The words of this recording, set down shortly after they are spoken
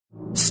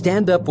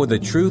Stand Up for the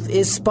Truth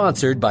is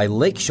sponsored by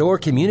Lakeshore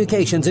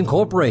Communications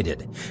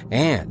Incorporated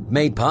and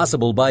made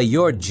possible by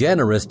your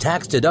generous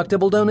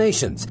tax-deductible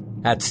donations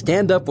at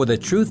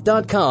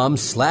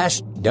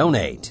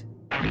standupforthetruth.com/donate.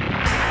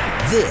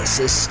 This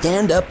is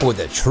Stand Up for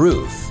the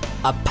Truth,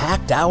 a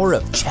packed hour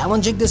of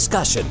challenging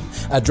discussion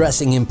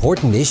addressing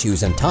important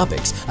issues and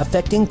topics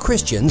affecting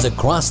Christians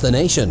across the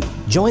nation.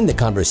 Join the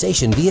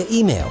conversation via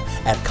email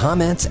at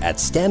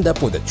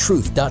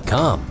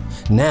comments@standupforthetruth.com.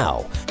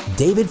 Now,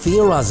 David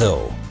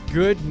Fiorazzo.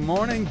 Good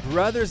morning,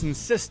 brothers and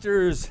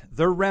sisters,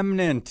 the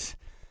remnant.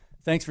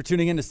 Thanks for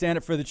tuning in to Stand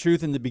Up for the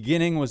Truth. In the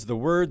beginning was the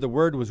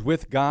Word was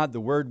with God,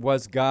 the Word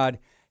was God.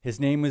 His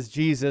name was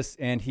Jesus,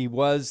 and he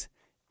was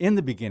in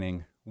the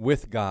beginning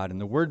with God.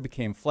 And the Word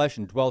became flesh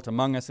and dwelt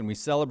among us, and we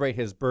celebrate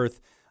his birth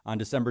on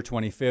December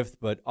 25th,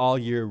 but all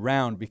year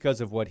round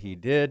because of what he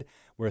did.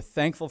 We're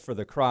thankful for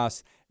the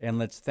cross, and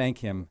let's thank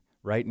him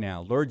right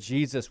now. Lord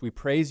Jesus, we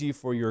praise you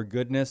for your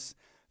goodness,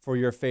 for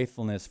your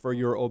faithfulness, for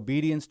your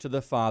obedience to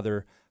the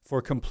Father,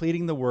 for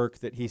completing the work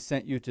that he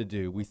sent you to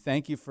do. We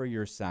thank you for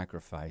your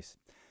sacrifice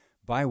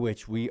by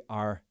which we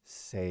are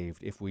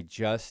saved if we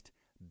just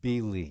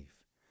believe.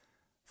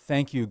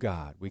 Thank you,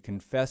 God. We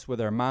confess with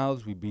our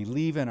mouths. We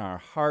believe in our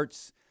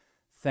hearts.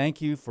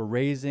 Thank you for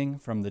raising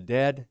from the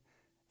dead.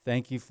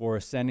 Thank you for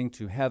ascending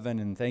to heaven,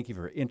 and thank you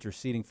for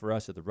interceding for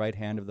us at the right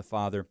hand of the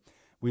Father.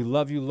 We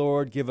love you,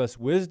 Lord. Give us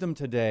wisdom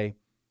today.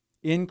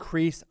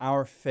 Increase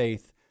our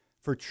faith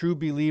for true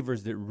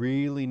believers that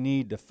really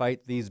need to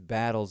fight these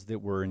battles that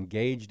we're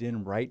engaged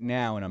in right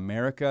now in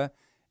America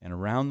and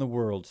around the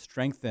world.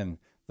 Strengthen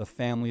the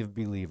family of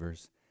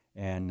believers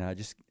and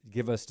just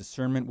give us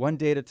discernment one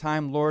day at a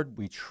time, Lord.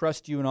 We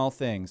trust you in all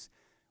things.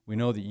 We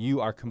know that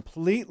you are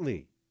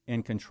completely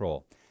in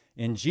control.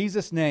 In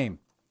Jesus' name,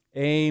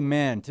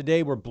 amen.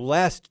 Today we're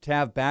blessed to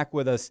have back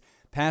with us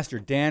Pastor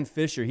Dan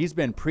Fisher. He's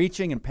been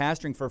preaching and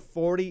pastoring for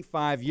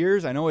 45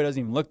 years. I know he doesn't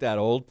even look that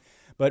old.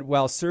 But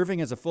while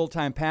serving as a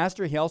full-time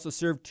pastor, he also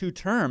served 2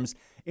 terms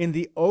in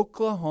the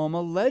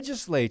Oklahoma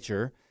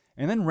legislature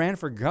and then ran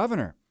for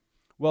governor.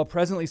 While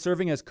presently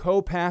serving as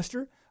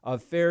co-pastor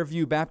of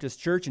Fairview Baptist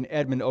Church in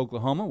Edmond,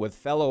 Oklahoma, with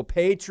fellow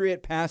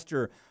Patriot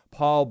pastor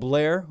Paul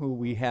Blair, who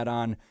we had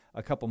on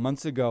a couple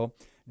months ago,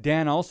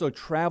 Dan also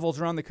travels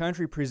around the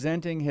country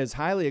presenting his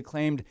highly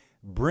acclaimed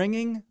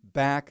Bringing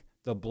Back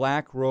the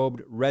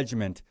Black-Robed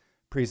Regiment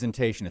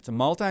presentation. It's a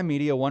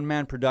multimedia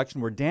one-man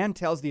production where Dan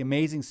tells the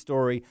amazing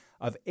story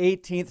of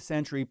 18th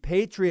century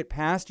Patriot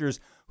pastors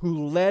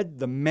who led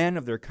the men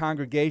of their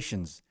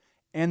congregations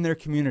and their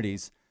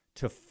communities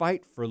to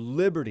fight for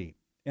liberty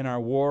in our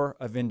war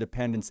of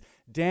independence.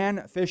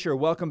 Dan Fisher,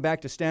 welcome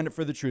back to Stand Up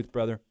for the Truth,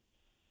 brother.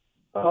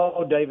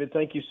 Oh, David,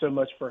 thank you so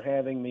much for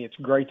having me. It's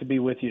great to be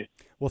with you.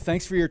 Well,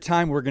 thanks for your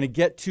time. We're going to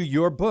get to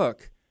your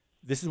book.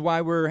 This is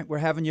why we're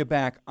having you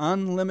back.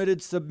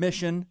 Unlimited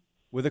Submission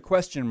with a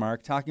question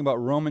mark, talking about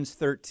Romans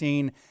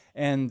 13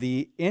 and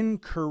the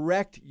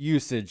incorrect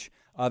usage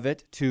of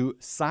it to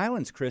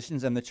silence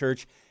Christians and the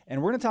church.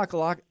 And we're going to talk a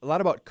lot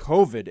about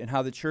COVID and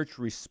how the church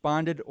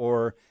responded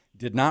or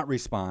did not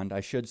respond,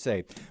 I should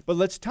say. But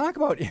let's talk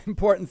about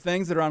important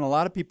things that are on a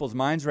lot of people's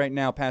minds right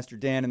now, Pastor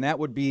Dan, and that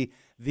would be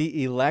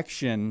the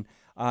election.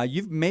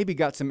 You've maybe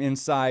got some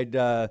inside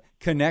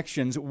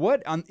connections.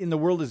 What in the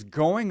world is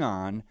going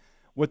on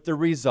with the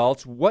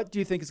results? What do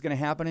you think is going to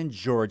happen in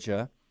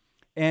Georgia?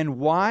 And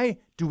why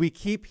do we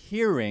keep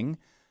hearing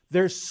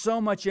there's so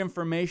much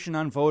information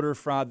on voter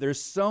fraud, there's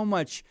so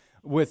much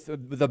with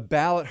the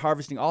ballot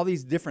harvesting, all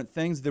these different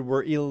things that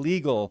were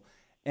illegal,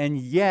 and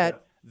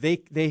yet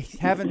they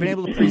haven't been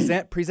able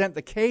to present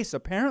the case,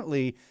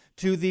 apparently,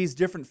 to these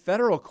different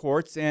federal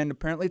courts, and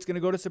apparently it's going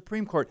to go to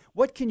Supreme Court.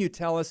 What can you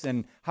tell us,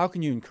 and how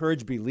can you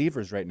encourage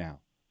believers right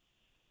now?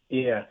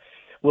 Yeah.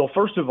 Well,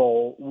 first of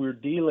all, we're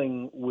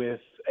dealing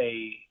with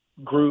a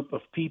group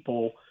of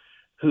people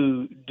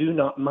who do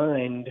not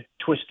mind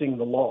twisting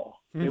the law.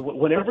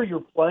 Whenever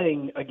you're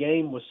playing a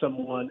game with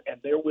someone and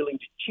they're willing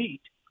to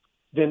cheat,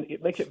 then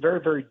it makes it very,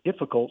 very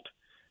difficult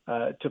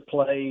to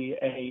play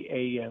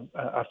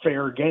a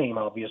fair game,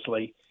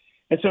 obviously.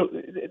 And so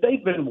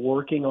they've been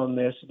working on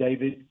this,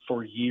 David,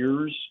 for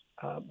years.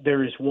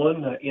 There is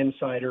one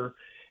insider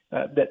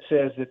that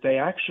says that they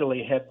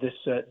actually had this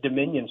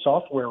Dominion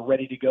software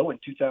ready to go in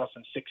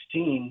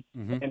 2016,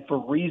 and for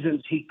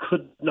reasons he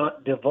could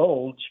not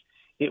divulge,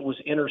 it was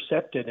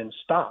intercepted and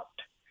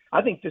stopped.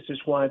 I think this is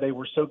why they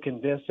were so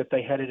convinced that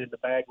they had it in the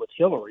bag with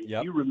Hillary.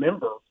 Yep. You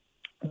remember,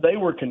 they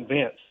were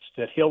convinced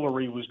that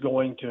Hillary was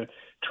going to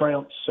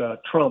trounce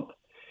Trump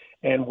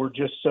and were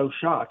just so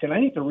shocked. And I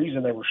think the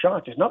reason they were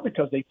shocked is not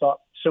because they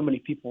thought so many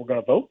people were going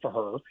to vote for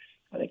her.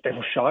 I think they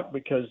were shocked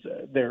because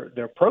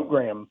their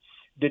program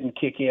didn't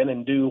kick in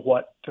and do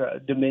what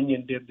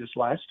Dominion did this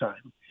last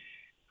time.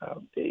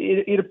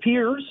 It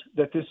appears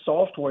that this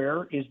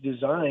software is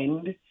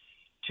designed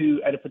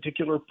to, at a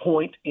particular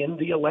point in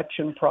the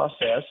election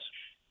process,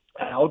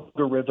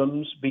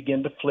 algorithms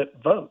begin to flip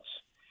votes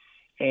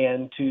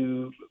and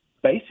to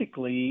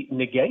basically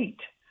negate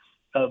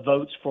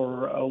votes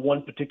for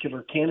one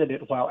particular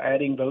candidate while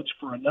adding votes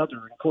for another.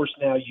 And of course,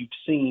 now you've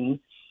seen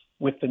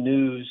with the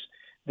news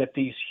that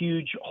these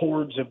huge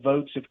hordes of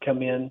votes have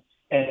come in,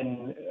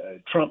 and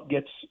Trump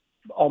gets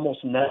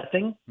almost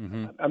nothing.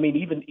 Mm-hmm. I mean,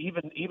 even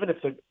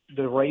if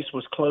the race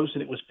was close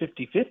and it was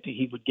 50-50,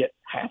 he would get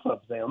half of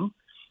them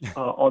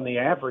on the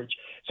average.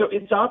 So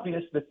it's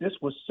obvious that this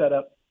was set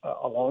up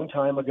a long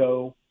time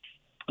ago.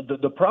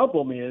 The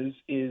problem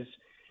is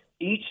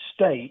each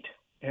state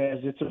has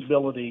its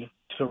ability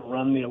to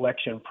run the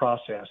election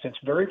process. It's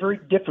very, very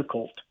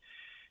difficult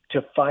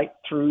to fight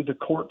through the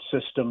court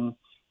system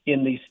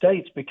in these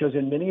states, because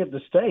in many of the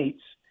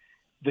states,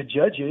 the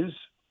judges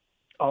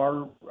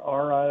are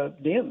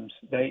Dems.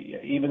 They,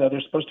 even though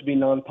they're supposed to be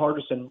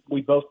nonpartisan,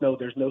 we both know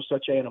there's no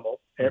such animal.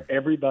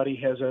 Everybody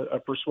has a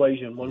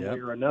persuasion one way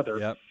or another.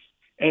 Yep.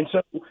 And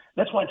so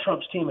that's why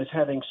Trump's team is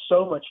having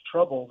so much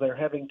trouble. They're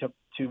having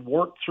to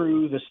work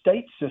through the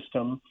state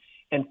system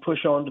and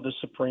push on to the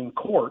Supreme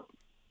Court.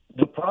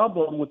 The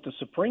problem with the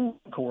Supreme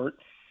Court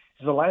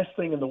is the last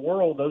thing in the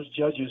world those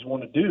judges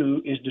want to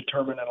do is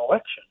determine an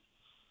election.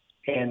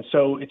 And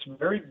so it's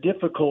very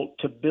difficult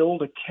to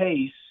build a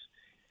case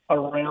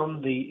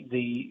around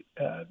the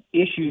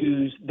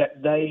issues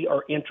that they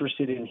are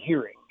interested in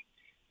hearing.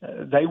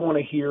 They want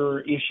to hear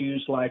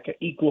issues like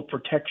equal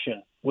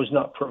protection was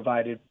not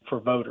provided for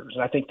voters.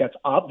 And I think that's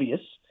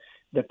obvious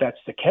that that's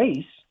the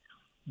case,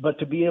 but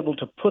to be able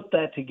to put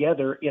that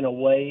together in a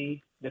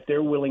way that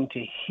they're willing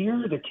to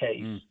hear the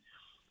case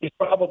is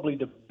probably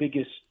the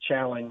biggest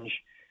challenge.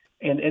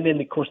 And then,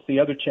 of course, the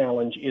other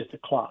challenge is the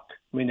clock.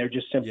 I mean, they're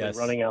just simply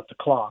running out the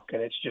clock,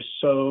 and it's just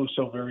so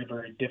very,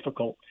 very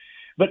difficult.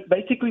 But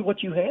basically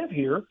what you have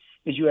here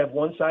is you have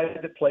one side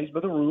that plays by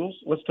the rules.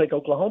 Let's take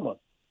Oklahoma.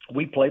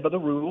 We play by the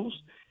rules.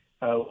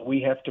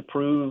 We have to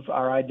prove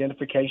our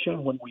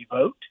identification when we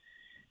vote.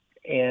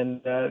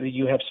 And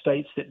you have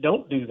states that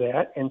don't do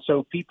that. And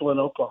so people in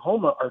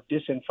Oklahoma are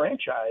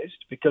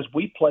disenfranchised because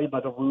we play by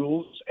the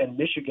rules and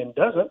Michigan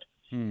doesn't.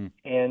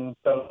 And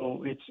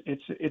so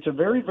it's a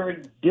very,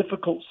 very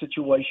difficult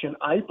situation.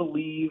 I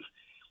believe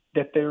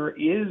that there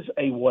is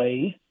a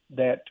way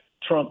that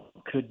Trump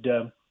could,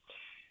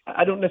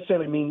 I don't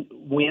necessarily mean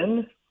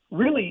win.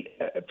 Really,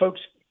 folks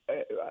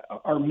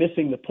are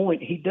missing the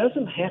point. He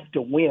doesn't have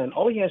to win.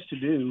 All he has to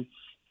do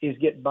is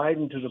get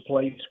Biden to the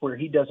place where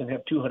he doesn't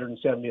have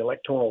 270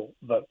 electoral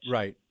votes.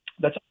 Right.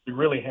 That's all he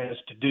really has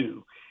to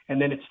do.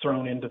 And then it's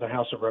thrown into the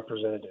House of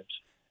Representatives.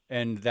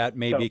 And that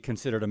may be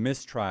considered a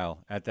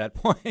mistrial at that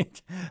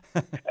point.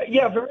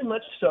 Yeah, very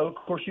much so. Of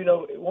course,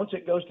 once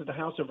it goes to the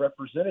House of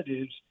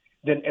Representatives,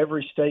 then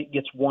every state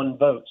gets one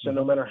vote. So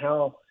no matter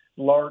how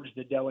large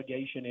the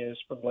delegation is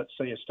from, let's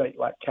say, a state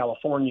like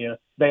California,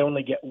 they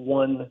only get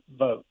one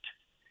vote.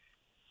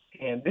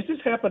 And this has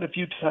happened a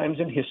few times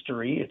in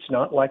history. It's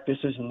not like this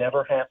has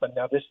never happened.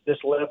 Now, this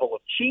level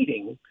of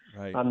cheating,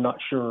 I'm not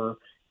sure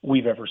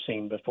we've ever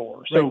seen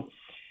before. So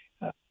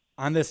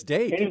on this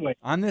date, anyway,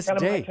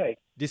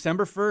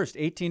 December 1st,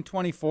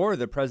 1824,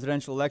 the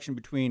presidential election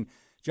between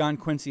John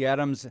Quincy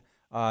Adams,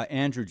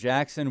 Andrew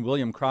Jackson,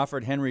 William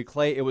Crawford, Henry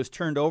Clay, it was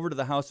turned over to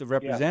the House of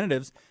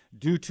Representatives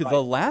due to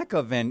the lack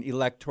of an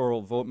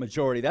electoral vote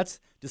majority. That's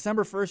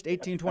December 1st,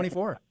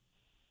 1824.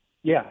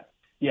 Yeah.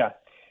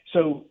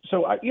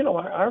 So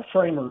our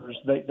framers,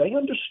 they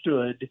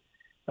understood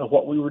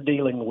what we were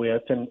dealing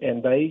with,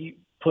 and they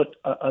put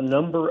a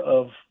number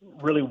of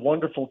really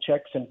wonderful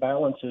checks and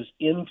balances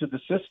into the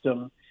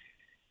system.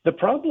 The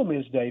problem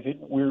is, David,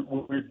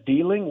 we're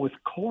dealing with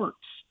courts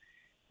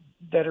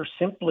that are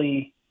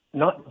simply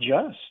not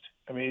just.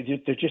 I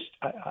mean, they're just.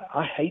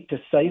 I hate to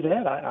say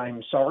that.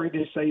 I'm sorry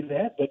to say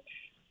that, but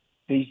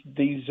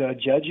these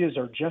judges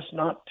are just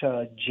not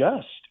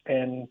just,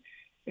 and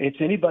it's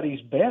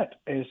anybody's bet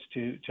as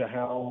to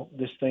how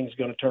this thing's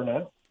going to turn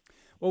out.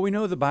 Well, we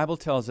know the Bible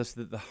tells us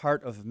that the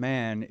heart of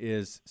man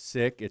is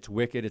sick, it's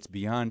wicked, it's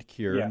beyond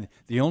cure. Yeah. And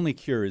the only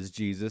cure is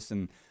Jesus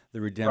and the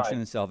redemption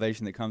and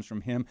salvation that comes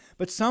from him.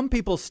 But some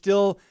people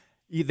still,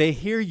 they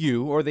hear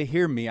you or they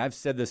hear me. I've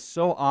said this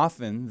so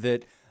often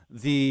that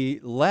the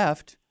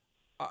left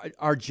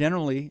are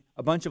generally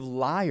a bunch of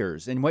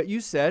liars. And what you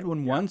said,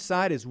 when one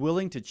side is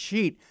willing to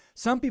cheat,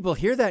 some people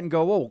hear that and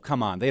go, oh,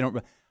 come on, they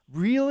don't.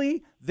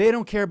 Really? They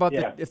don't care about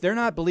if they're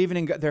not believing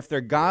in God, if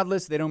they're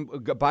godless, they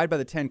don't abide by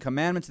the 10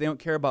 Commandments, they don't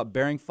care about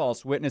bearing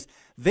false witness.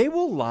 They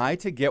will lie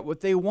to get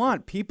what they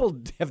want.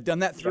 People have done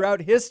that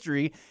throughout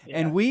history,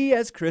 and we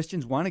as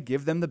Christians want to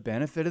give them the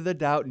benefit of the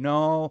doubt.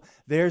 No,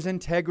 there's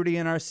integrity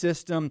in our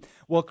system.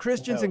 Well,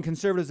 Christians and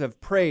conservatives have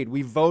prayed,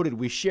 we voted,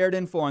 we shared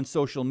info on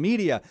social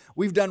media,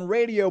 we've done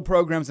radio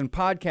programs and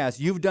podcasts,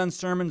 you've done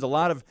sermons, a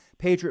lot of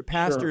Patriot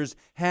pastors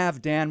have,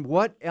 Dan.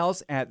 What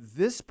else at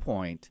this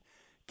point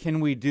can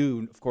we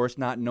do, of course,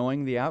 not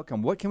knowing the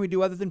outcome? What can we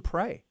do other than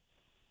pray?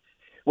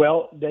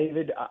 Well,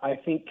 David, I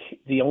think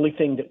the only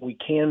thing that we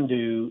can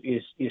do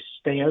is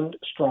stand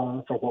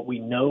strong for what we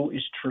know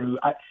is true.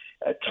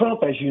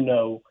 Trump, as you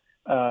know,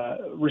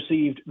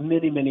 received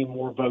many, many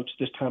more votes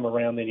this time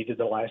around than he did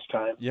the last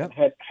time. Yep.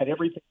 Had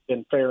everything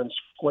been fair and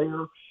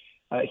square,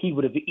 he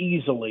would have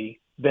easily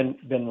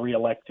been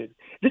reelected.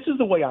 This is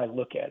the way I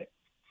look at it.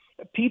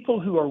 People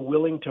who are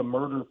willing to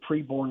murder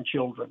preborn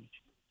children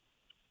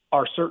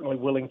are certainly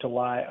willing to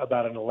lie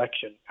about an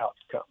election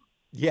outcome.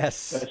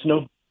 Yes. That's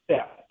no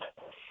step.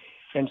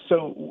 And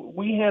so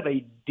we have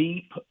a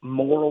deep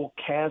moral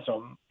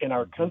chasm in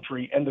our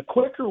country, and the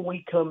quicker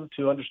we come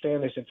to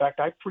understand this, in fact,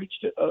 I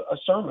preached a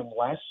sermon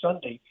last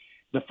Sunday,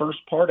 the first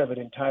part of it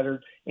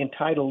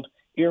entitled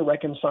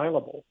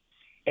Irreconcilable.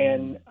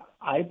 And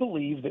I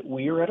believe that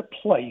we are at a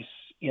place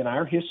in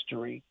our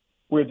history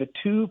where the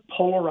two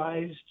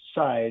polarized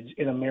sides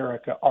in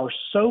America are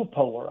so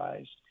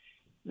polarized,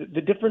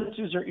 the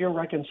differences are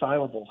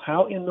irreconcilable.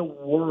 How in the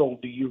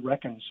world do you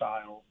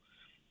reconcile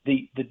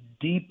the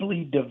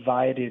deeply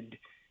divided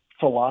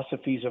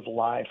philosophies of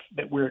life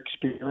that we're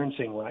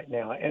experiencing right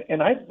now?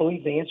 And I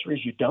believe the answer is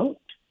you don't.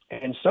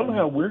 And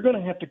somehow we're going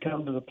to have to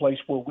come to the place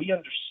where we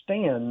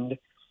understand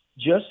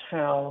just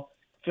how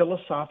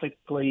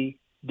philosophically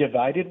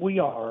divided we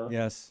are.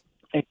 Yes.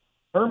 And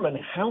determine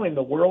how in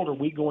the world are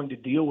we going to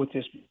deal with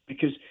this?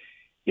 Because,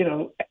 you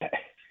know,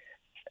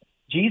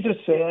 Jesus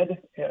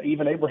said,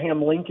 even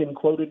Abraham Lincoln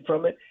quoted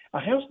from it, a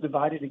house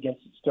divided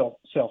against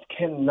itself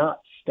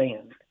cannot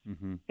stand.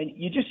 Mm-hmm. And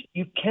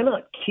you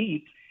cannot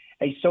keep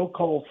a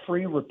so-called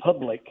free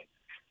republic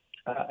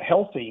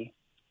healthy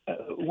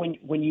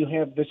when you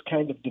have this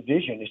kind of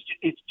division.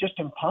 It's just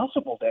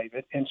impossible,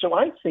 David. And so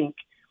I think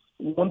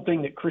one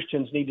thing that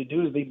Christians need to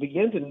do is they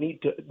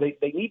need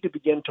to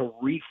begin to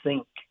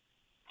rethink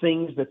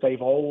things that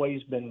they've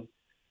always been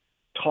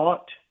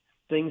taught,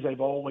 things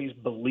they've always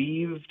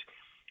believed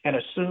and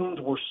assumed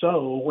were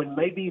so when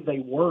maybe they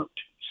weren't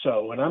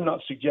so. And I'm not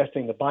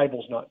suggesting the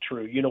Bible's not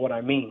true. You know what I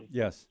mean?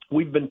 Yes.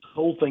 We've been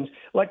told things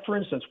like, for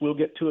instance, we'll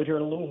get to it here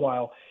in a little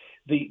while.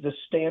 The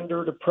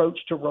standard approach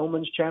to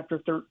Romans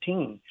chapter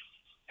 13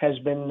 has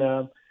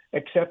been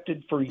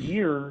accepted for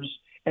years.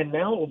 And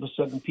now all of a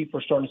sudden people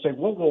are starting to say,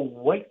 well,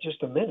 wait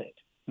just a minute.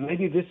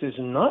 Maybe this is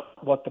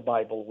not what the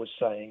Bible was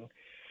saying.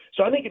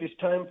 So I think it is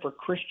time for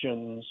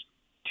Christians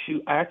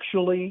to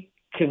actually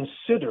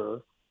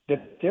consider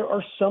that there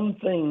are some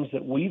things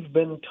that we've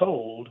been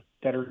told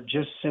that are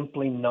just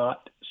simply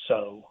not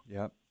so.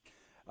 Yep.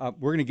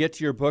 We're going to get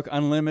to your book,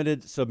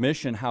 Unlimited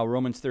Submission, How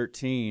Romans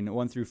 13,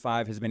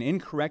 1-5, has been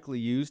incorrectly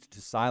used to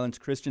silence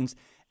Christians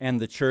and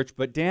the church.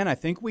 But, Dan, I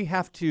think we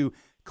have to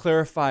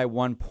clarify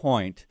one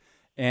point,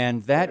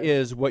 and that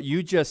is what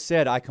you just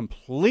said I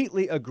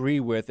completely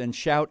agree with, and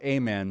shout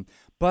amen.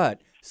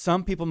 But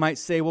some people might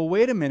say, well,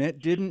 wait a minute,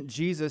 didn't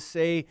Jesus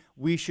say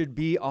we should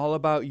be all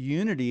about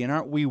unity, and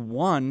aren't we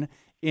one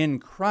in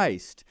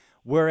Christ?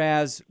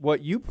 Whereas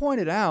what you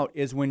pointed out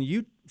is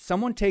when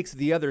someone takes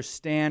the other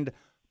stand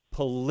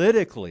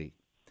politically,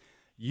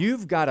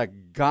 you've got a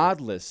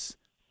godless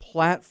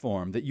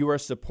platform that you are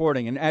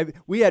supporting. And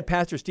we had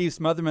Pastor Steve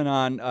Smotherman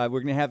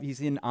on.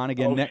 He's on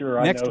again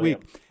next week.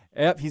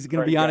 Yep, he's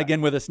going to be on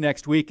again with us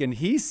next week. And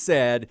he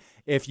said,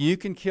 if you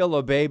can kill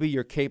a baby,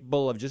 you're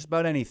capable of just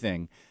about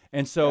anything.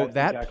 And so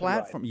that exactly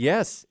platform, right.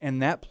 Yes,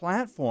 and that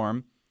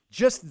platform,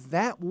 just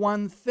that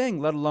one thing,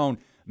 let alone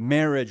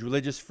marriage,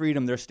 religious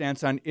freedom, their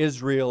stance on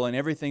Israel and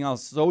everything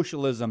else,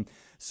 socialism.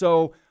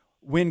 So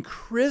when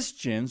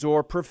Christians,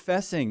 or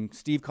professing,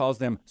 Steve calls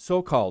them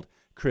so-called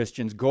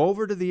Christians, go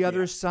over to the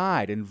other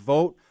side and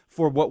vote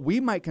for what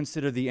we might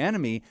consider the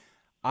enemy,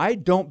 I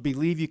don't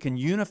believe you can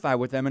unify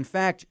with them. In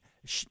fact,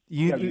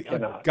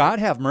 God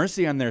have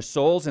mercy on their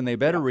souls, and they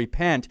better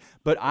repent.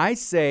 But I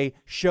say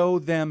show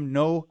them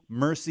no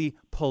mercy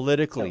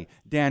politically.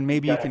 Dan,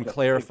 maybe you can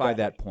clarify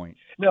that point.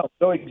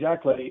 No,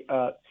 exactly.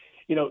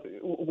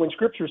 When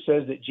Scripture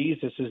says that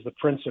Jesus is the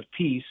Prince of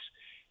Peace,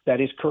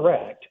 that is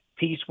correct.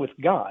 Peace with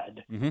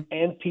God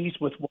and peace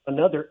with one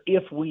another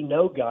if we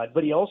know God.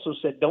 But he also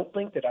said, don't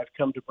think that I've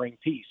come to bring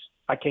peace.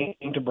 I came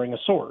to bring a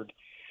sword.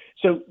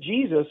 So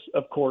Jesus,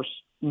 of course,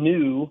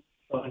 knew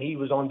when he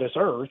was on this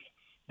earth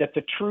that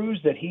the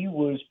truths that he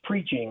was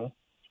preaching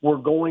were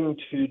going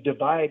to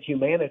divide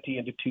humanity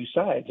into two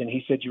sides. And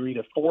he said, you're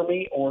either for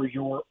me or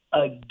you're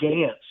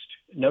against.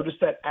 Notice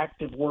that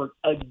active word,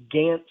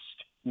 against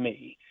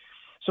me.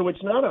 So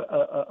it's not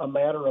a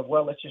matter of,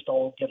 well, let's just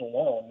all get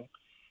along.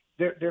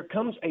 There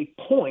comes a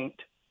point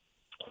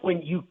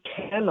when you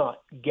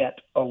cannot get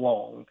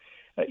along.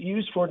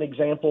 Use for an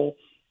example,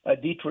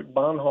 Dietrich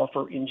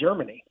Bonhoeffer in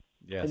Germany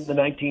in the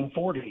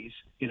 1940s.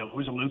 Who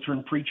was a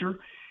Lutheran preacher.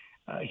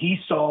 He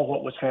saw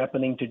what was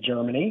happening to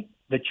Germany.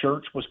 The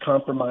church was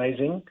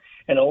compromising,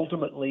 and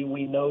ultimately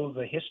we know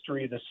the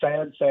history, the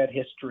sad, sad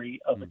history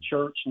of a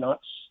church not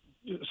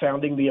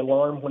sounding the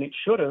alarm when it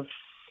should have.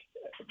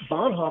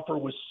 Bonhoeffer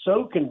was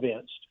so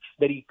convinced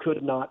that he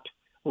could not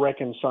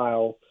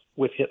reconcile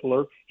with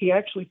Hitler, he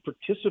actually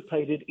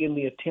participated in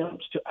the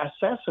attempts to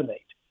assassinate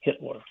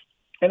Hitler.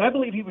 And I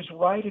believe he was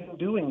right in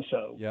doing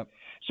so. Yep.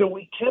 So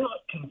we cannot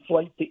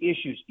conflate the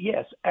issues.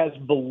 Yes, as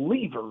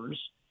believers,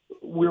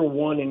 we're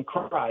one in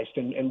Christ,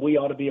 and we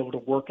ought to be able to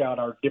work out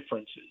our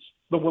differences.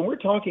 But when we're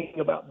talking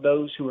about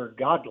those who are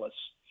godless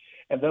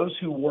And those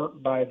who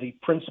work by the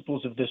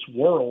principles of this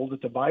world,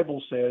 that the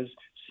Bible says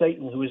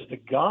Satan, who is the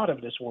god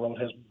of this world,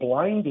 has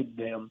blinded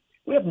them.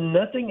 We have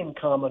nothing in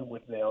common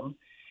with them.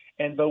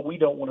 And though we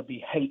don't want to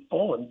be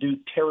hateful and do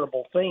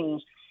terrible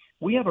things,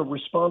 we have a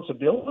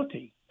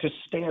responsibility to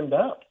stand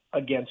up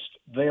against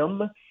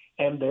them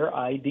and their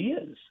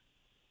ideas.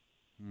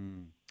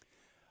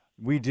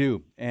 We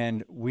do,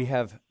 and we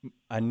have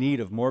a need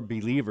of more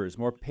believers,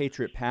 more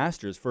patriot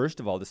pastors, first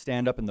of all, to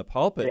stand up in the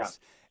pulpits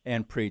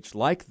and preach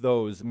like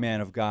those men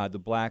of God,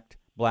 the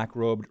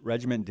black-robed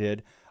regiment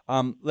did.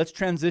 Let's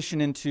transition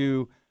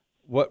into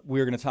what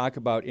we're going to talk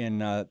about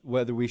in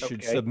whether we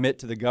should submit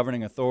to the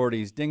governing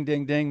authorities. Ding,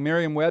 ding, ding.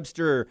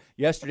 Merriam-Webster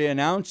yesterday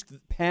announced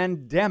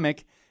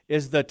pandemic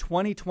is the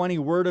 2020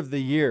 word of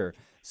the year.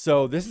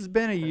 So this has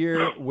been a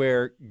year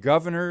where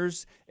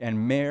governors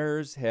and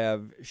mayors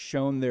have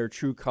shown their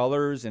true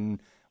colors,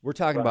 and we're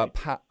talking about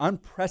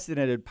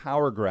unprecedented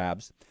power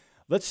grabs.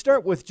 Let's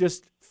start with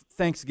just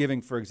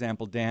Thanksgiving, for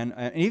example, Dan.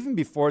 And even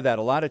before that,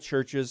 a lot of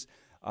churches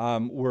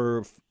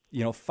were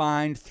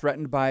fined,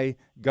 threatened by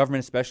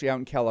government, especially out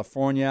in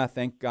California.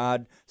 Thank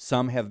God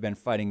some have been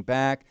fighting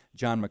back.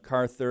 John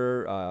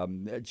MacArthur,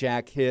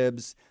 Jack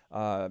Hibbs,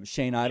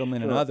 Shane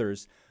Idleman, and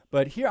others.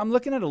 But here I'm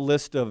looking at a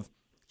list of,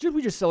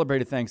 we just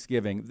celebrated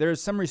Thanksgiving.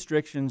 There's some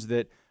restrictions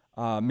that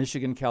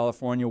Michigan,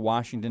 California,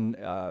 Washington,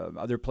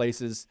 other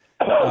places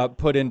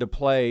put into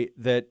play,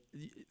 that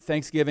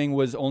Thanksgiving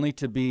was only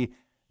to be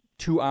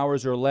 2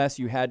 hours or less.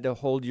 You had to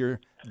hold your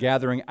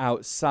gathering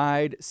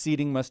outside.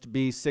 Seating must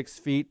be 6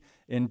 feet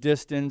in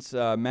distance.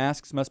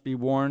 Masks must be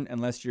worn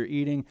unless you're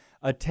eating.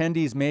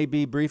 Attendees may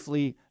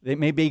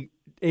be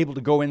able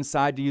to go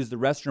inside to use the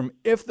restroom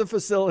if the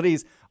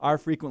facilities are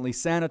frequently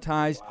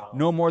sanitized.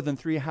 No more than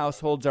 3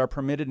 households are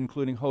permitted,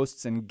 including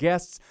hosts and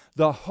guests.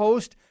 The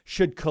host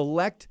should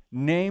collect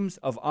names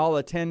of all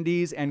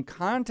attendees and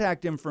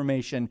contact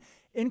information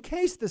in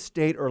case the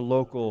state or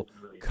local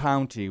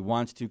county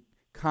wants to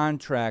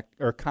contact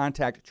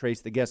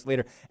trace the guest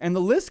later. And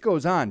the list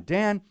goes on.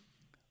 Dan,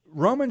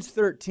 Romans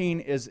 13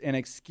 is an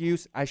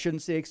excuse. I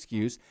shouldn't say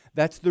excuse.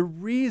 That's the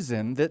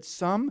reason that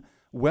some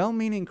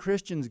well-meaning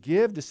Christians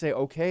give to say,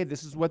 okay,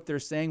 this is what they're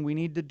saying we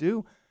need to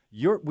do.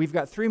 We've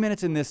got 3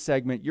 minutes in this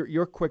segment.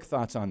 Your quick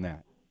thoughts on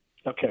that.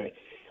 Okay.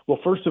 Well,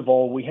 first of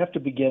all, we have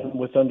to begin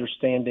with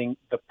understanding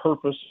the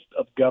purpose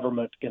of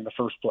government in the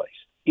first place.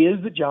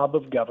 Is the job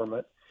of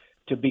government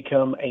to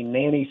become a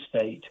nanny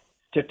state,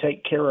 to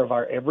take care of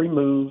our every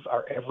move,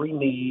 our every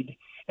need,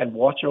 and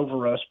watch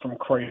over us from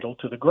cradle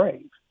to the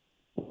grave?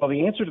 Well,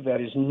 the answer to that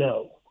is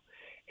no.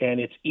 And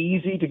it's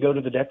easy to go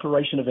to the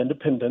Declaration of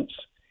Independence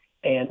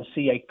and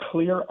see a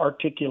clear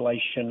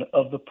articulation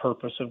of the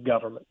purpose of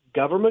government.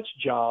 Government's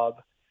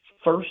job,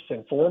 first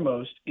and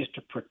foremost, is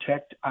to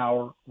protect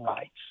our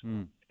rights.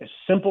 As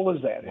simple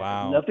as that.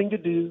 Wow. It has nothing to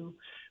do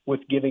with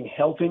giving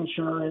health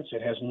insurance.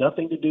 It has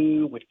nothing to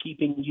do with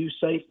keeping you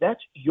safe.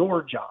 That's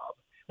your job.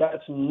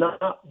 That's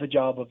not the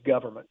job of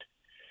government.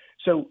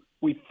 So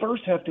we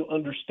first have to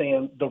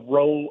understand the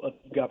role of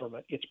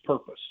government, its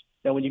purpose.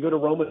 Now, when you go to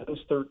Romans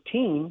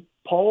 13,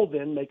 Paul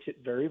then makes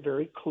it very,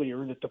 very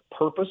clear that the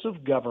purpose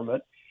of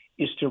government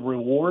is to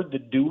reward the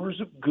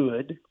doers of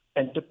good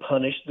and to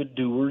punish the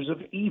doers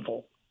of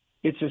evil.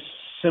 It's as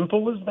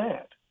simple as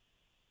that.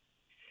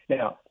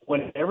 Now,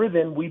 whenever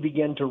then we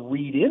begin to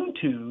read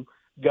into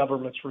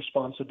government's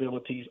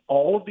responsibilities,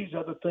 all of these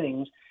other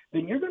things,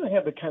 then you're going to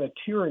have the kind of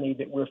tyranny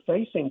that we're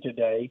facing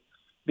today,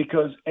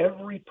 because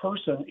every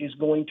person is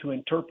going to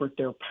interpret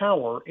their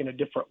power in a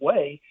different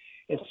way.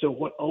 And so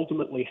what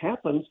ultimately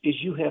happens is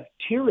you have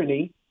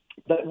tyranny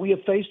that we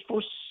have faced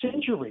for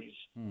centuries.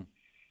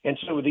 And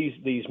so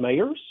these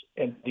mayors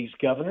and these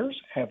governors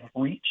have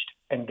reached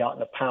and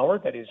gotten a power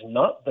that is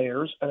not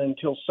theirs. And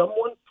until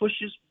someone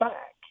pushes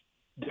back,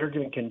 they're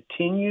going to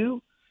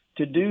continue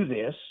to do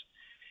this.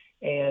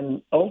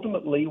 And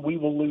ultimately, we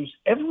will lose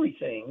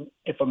everything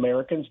if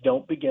Americans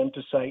don't begin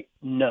to say,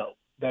 no,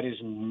 that is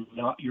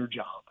not your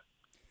job.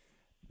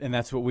 And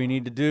that's what we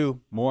need to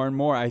do more and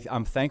more.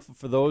 I'm thankful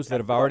for those that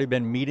have already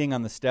been meeting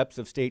on the steps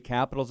of state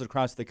capitals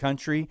across the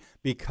country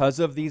because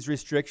of these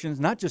restrictions,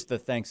 not just the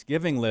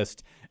Thanksgiving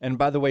list. And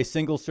by the way,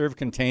 single-serve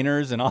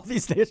containers and all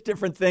these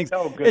different things.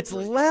 Oh, good. It's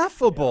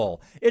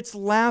laughable. Yeah. It's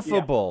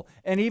laughable.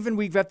 Yeah. And even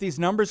we've got these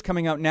numbers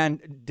coming out now.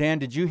 Dan,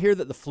 did you hear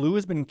that the flu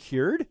has been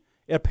cured?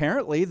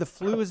 Apparently, the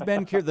flu has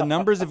been cured. The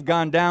numbers have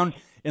gone down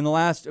in the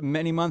last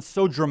many months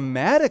so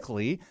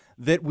dramatically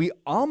that we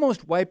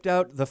almost wiped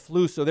out the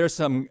flu. So there's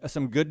some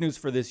good news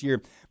for this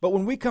year. But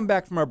when we come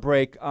back from our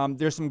break,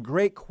 there's some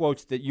great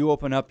quotes that you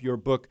open up your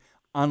book,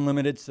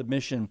 Unlimited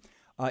Submission.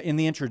 In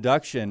the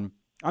introduction,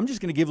 I'm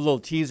just going to give a little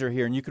teaser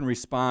here, and you can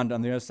respond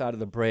on the other side of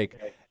the break.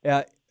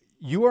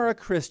 You are a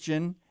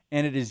Christian,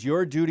 and it is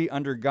your duty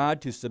under God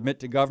to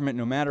submit to government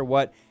no matter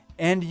what,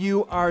 and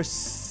you are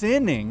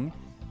sinning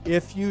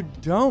if you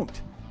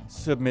don't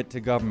submit to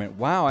government.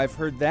 Wow, I've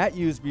heard that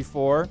used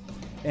before.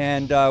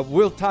 And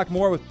we'll talk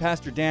more with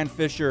Pastor Dan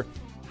Fisher,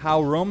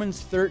 how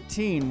Romans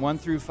 13, 1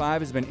 through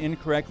 5 has been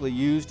incorrectly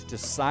used to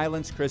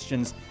silence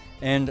Christians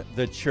and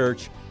the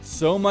church.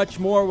 So much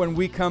more when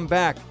we come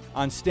back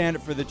on Stand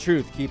Up for the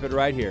Truth. Keep it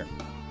right here.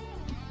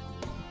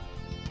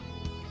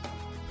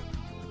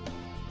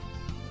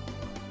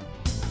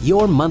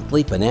 Your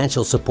monthly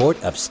financial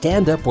support of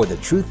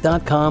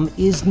StandUpForTheTruth.com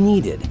is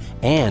needed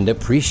and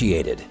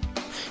appreciated.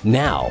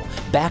 Now,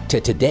 back to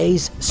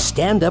today's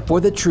Stand Up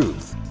for the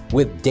Truth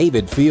with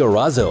David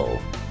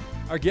Fiorazzo.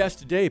 Our guest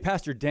today,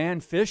 Pastor Dan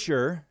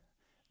Fisher,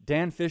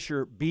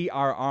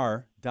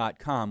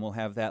 danfisherbrr.com. We'll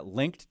have that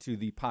linked to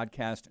the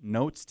podcast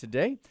notes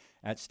today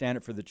at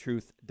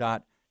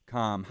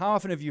StandUpForTheTruth.com. How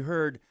often have you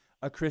heard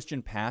a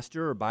Christian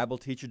pastor or Bible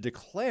teacher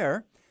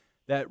declare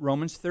that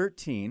Romans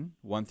 13,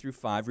 1 through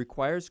 5,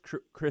 requires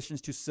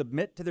Christians to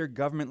submit to their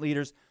government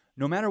leaders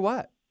no matter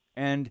what,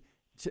 and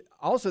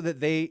also that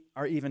they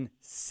are even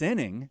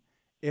sinning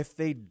if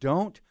they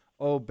don't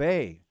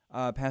obey?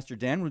 Pastor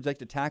Dan, would you like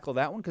to tackle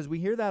that one? Because we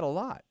hear that a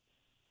lot.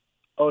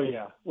 Oh,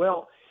 yeah.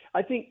 Well,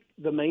 I think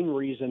the main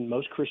reason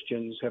most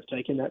Christians have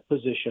taken that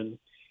position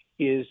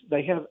is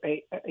they have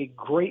a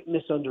great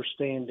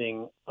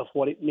misunderstanding of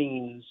what it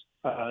means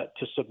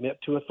to submit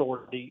to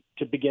authority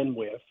to begin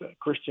with.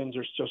 Christians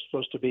are just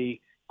supposed to be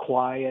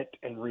quiet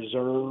and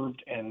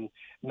reserved and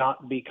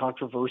not be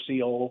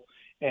controversial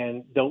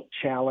and don't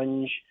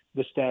challenge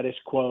the status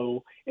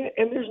quo.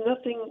 And there's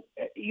nothing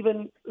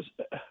even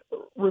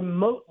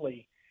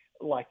remotely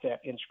like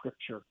that in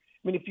Scripture.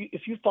 I mean,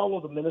 if you follow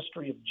the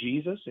ministry of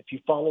Jesus, if you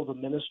follow the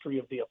ministry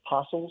of the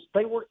apostles,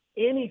 they were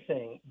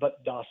anything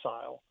but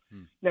docile.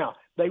 Now,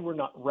 they were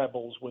not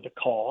rebels with a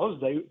cause.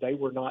 They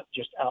were not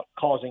just out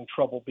causing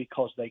trouble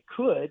because they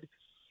could.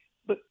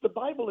 But the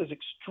Bible is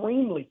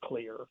extremely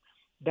clear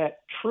that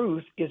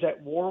truth is at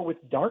war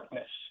with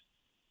darkness.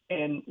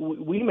 And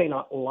we may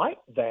not like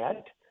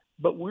that,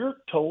 but we're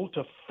told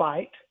to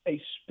fight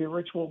a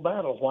spiritual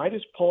battle. Why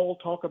does Paul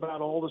talk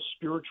about all the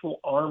spiritual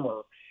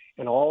armor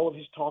and all of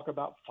his talk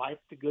about fight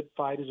the good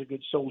fight as a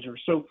good soldier?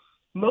 So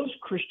most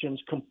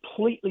Christians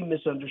completely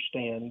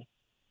misunderstand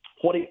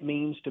what it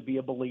means to be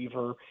a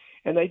believer,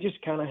 and they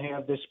just kind of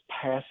have this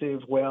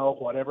passive, well,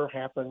 whatever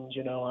happens,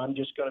 I'm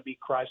just going to be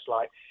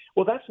Christ-like.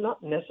 Well, that's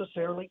not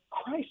necessarily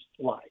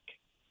Christ-like.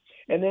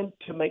 And then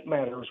to make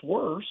matters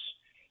worse,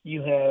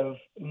 you have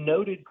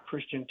noted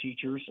Christian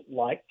teachers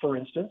like, for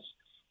instance,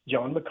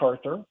 John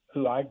MacArthur,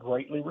 who I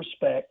greatly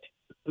respect,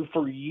 who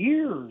for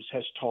years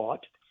has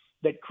taught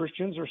that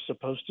Christians are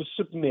supposed to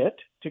submit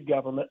to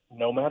government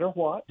no matter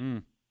what.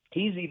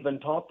 He's even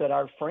taught that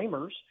our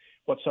framers,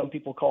 what some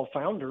people call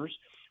founders,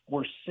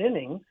 were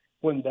sinning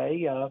when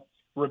they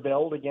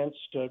rebelled against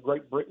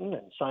Great Britain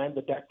and signed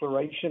the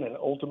Declaration and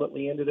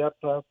ultimately ended up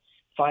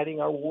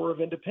fighting our War of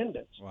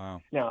Independence.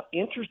 Wow. Now,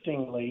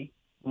 interestingly,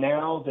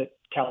 now that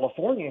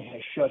California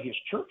has shut his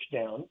church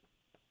down,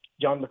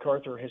 John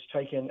MacArthur has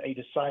taken a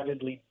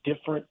decidedly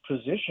different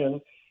position,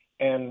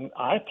 and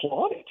I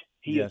applaud it.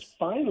 He is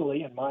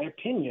finally, in my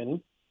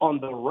opinion, on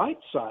the right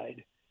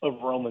side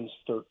of Romans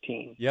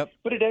 13. Yep.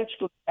 But it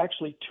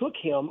actually took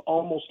him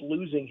almost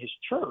losing his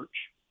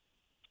church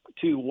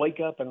to wake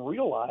up and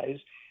realize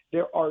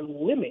there are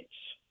limits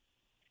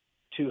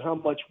to how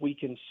much we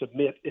can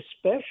submit,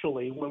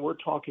 especially when we're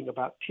talking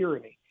about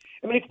tyranny.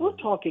 I mean, if we're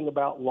talking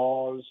about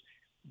laws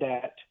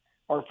that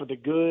are for the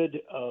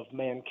good of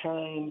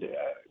mankind,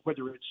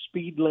 whether it's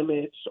speed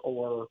limits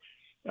or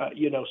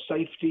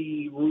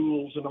safety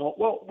rules and all.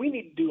 Well, we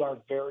need to do our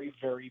very,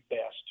 very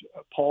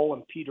best. Paul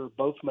and Peter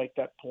both make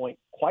that point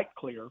quite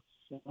clear.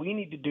 We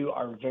need to do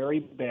our very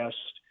best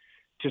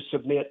to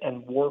submit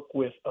and work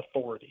with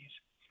authorities.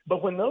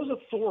 But when those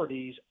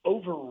authorities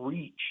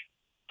overreach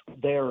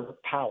their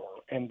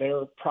power and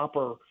their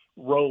proper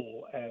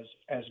role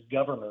as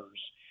governors,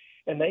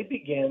 and they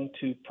begin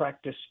to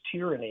practice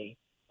tyranny,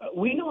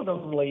 we not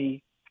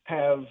only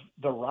have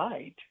the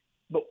right,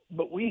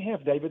 but we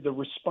have, David, the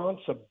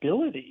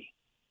responsibility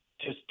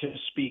to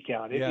speak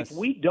out. Yes. If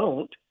we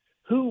don't,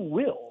 who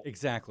will?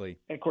 Exactly.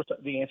 And of course,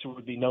 the answer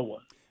would be no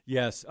one.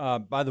 Yes.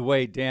 By the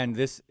way, Dan,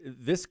 this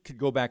could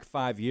go back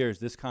 5 years,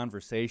 this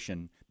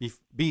conversation,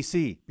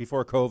 BC,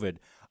 before COVID.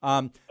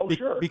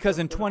 Sure. Because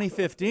in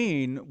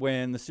 2015,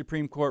 when the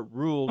Supreme Court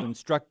ruled and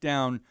struck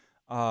down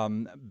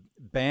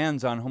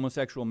bans on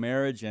homosexual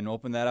marriage and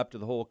opened that up to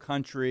the whole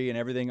country and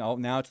everything. Oh,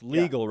 now it's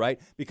legal, right?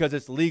 Because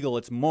it's legal,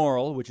 it's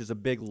moral, which is a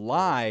big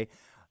lie.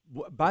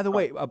 By the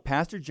way,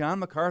 Pastor John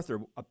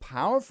MacArthur, a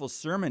powerful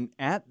sermon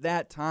at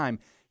that time,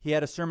 he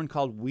had a sermon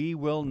called "We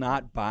Will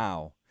Not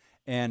Bow."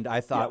 And I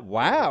thought,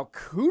 wow,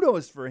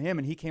 kudos for him.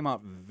 And he came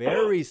out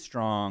very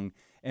strong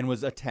and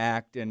was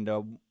attacked.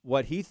 And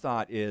what he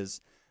thought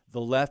is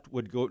the left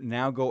would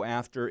go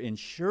after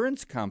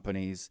insurance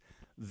companies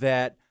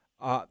that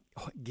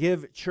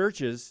give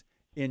churches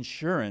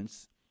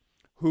insurance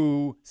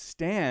who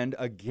stand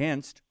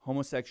against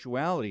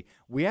homosexuality.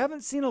 We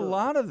haven't seen a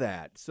lot of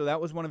that. So that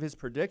was one of his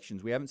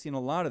predictions. We haven't seen a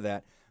lot of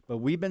that. But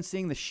we've been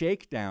seeing the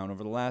shakedown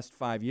over the last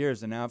 5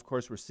 years. And now, of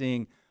course, we're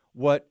seeing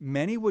what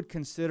many would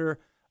consider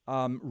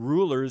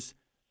rulers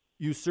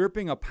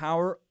usurping a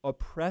power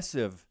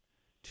oppressive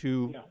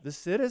to the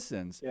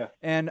citizens. Yeah.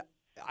 And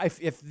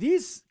if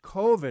these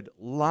COVID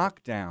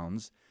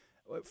lockdowns,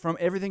 from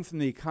everything from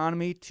the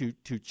economy to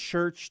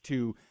church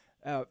to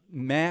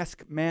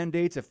mask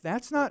mandates, if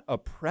that's not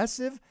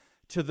oppressive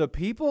to the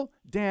people,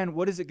 Dan,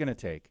 what is it going to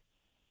take?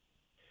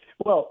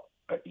 Well,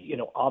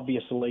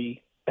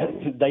 obviously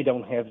they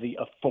don't have the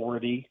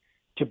authority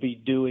to be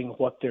doing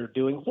what they're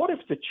doing. What if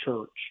the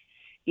church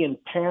in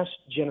past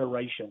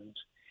generations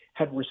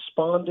had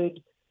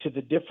responded to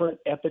the different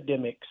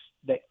epidemics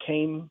that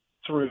came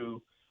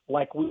through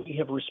like we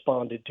have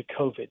responded to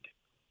COVID?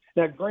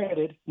 Now,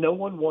 granted, no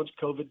one wants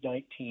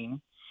COVID-19.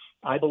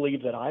 I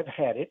believe that I've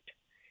had it,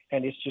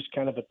 and it's just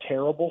kind of a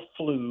terrible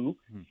flu,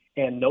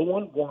 and no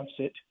one wants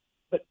it.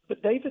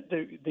 But David,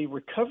 the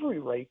recovery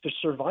rate, the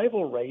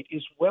survival rate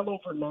is well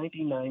over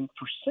 99%.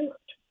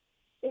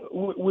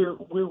 We're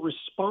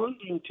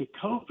responding to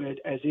COVID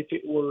as if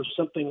it were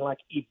something like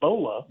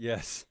Ebola,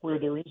 yes, where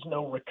there is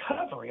no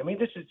recovery. I mean,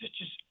 this is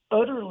just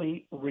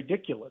utterly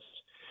ridiculous.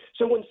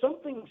 So when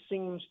something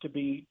seems to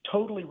be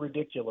totally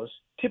ridiculous,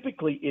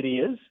 typically it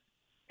is.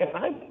 And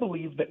I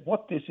believe that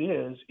what this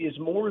is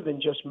more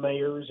than just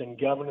mayors and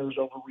governors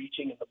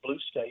overreaching in the blue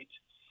states.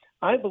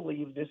 I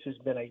believe this has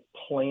been a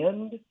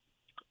planned,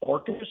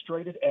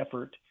 orchestrated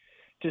effort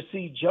to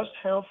see just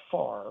how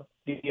far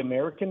the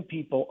American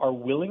people are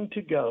willing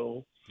to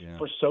go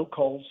for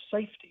so-called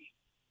safety.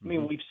 I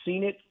mean, we've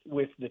seen it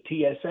with the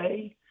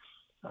TSA.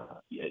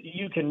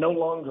 You can no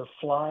longer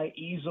fly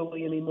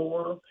easily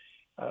anymore.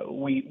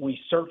 We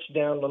searched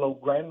down little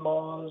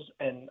grandmas,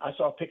 and I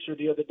saw a picture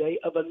the other day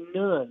of a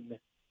nun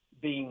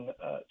being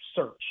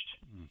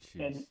searched.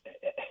 And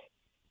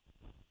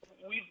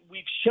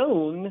we've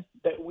shown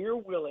that we're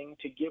willing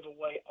to give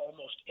away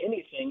almost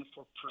anything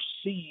for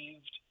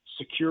perceived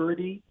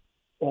security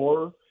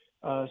or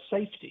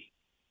safety.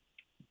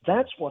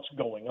 That's what's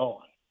going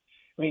on.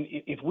 I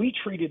mean, if we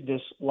treated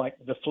this like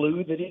the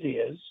flu that it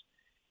is,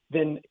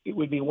 then it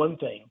would be one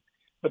thing.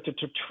 But to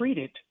treat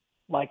it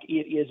like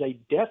it is a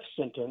death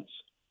sentence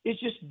is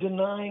just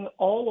denying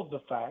all of the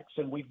facts.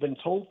 And we've been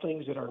told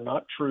things that are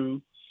not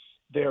true.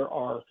 There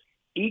are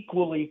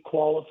equally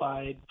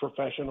qualified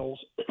professionals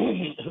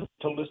who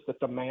told us that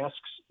the masks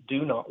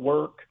do not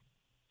work.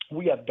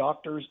 We have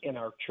doctors in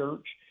our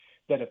church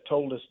that have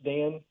told us,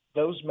 Dan,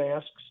 those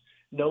masks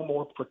no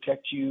more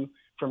protect you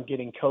from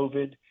getting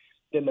COVID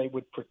than they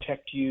would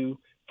protect you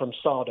from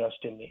sawdust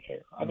in the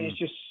air. I mean, it's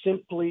just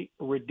simply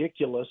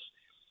ridiculous.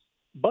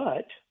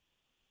 But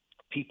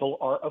people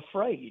are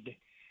afraid,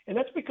 and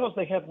that's because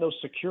they have no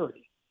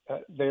security.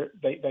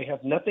 They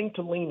have nothing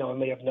to lean on.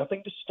 They have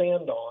nothing to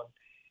stand on.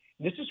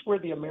 This is where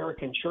the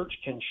American church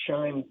can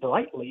shine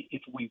brightly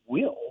if we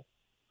will,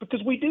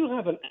 because we do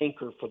have an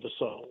anchor for the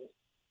soul,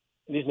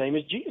 and his name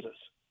is Jesus.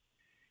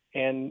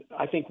 And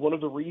I think one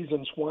of the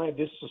reasons why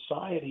this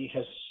society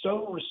has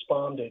so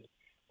responded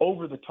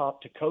over the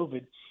top to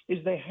COVID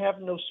is they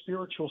have no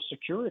spiritual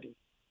security.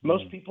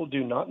 Most people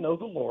do not know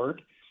the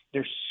Lord.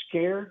 They're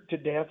scared to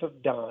death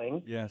of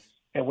dying. Yes.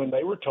 And when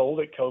they were told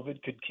that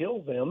COVID could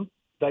kill them,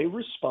 they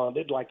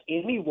responded like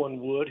anyone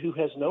would who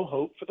has no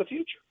hope for the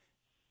future.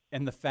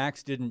 And the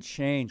facts didn't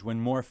change. When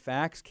more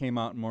facts came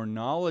out, more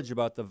knowledge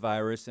about the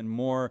virus and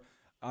more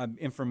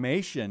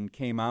information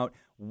came out,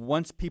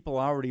 once people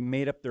already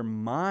made up their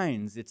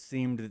minds, it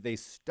seemed that they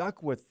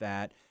stuck with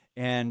that.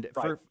 And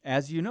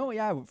as you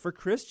know, for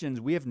Christians,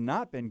 we have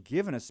not been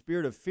given a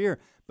spirit of fear.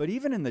 But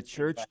even in the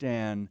church,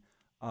 Dan,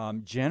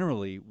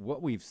 generally,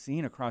 what we've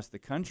seen across the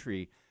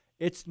country,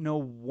 it's no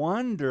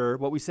wonder,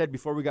 what we said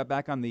before we got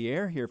back on the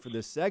air here for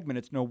this segment,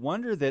 it's no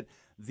wonder that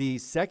the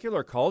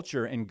secular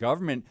culture and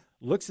government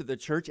looks at the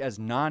church as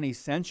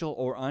non-essential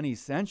or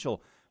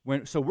unessential.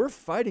 So we're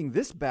fighting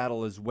this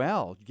battle as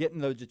well, getting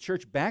the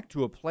church back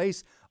to a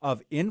place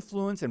of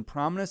influence and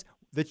prominence.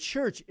 The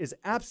church is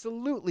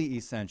absolutely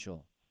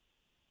essential.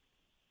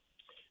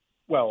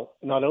 Well,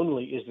 not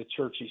only is the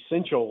church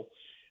essential,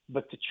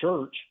 but the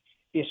church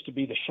is to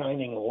be the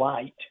shining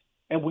light.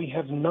 And we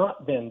have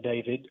not been,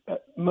 David.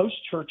 Most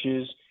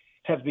churches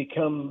have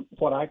become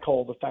what I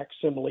call the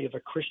facsimile of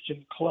a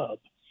Christian club.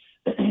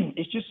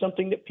 It's just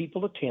something that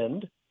people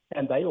attend,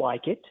 and they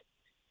like it.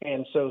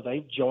 And so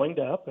they've joined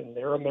up, and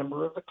they're a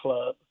member of the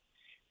club.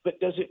 But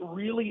does it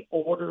really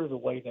order the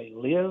way they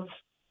live?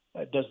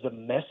 Does the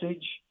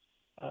message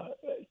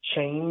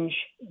change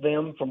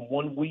them from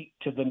one week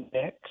to the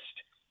next?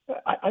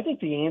 I think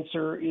the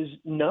answer is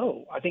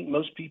no. I think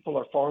most people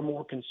are far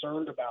more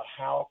concerned about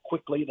how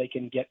quickly they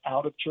can get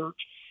out of church.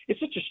 It's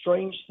such a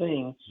strange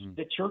thing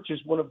that church is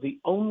one of the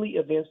only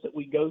events that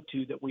we go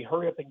to that we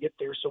hurry up and get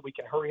there so we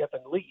can hurry up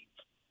and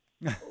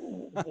leave.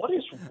 What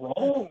is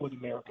wrong with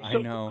America? I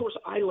know. Of course,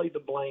 I lay the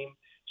blame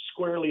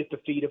squarely at the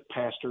feet of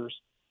pastors.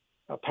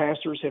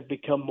 Pastors have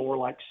become more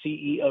like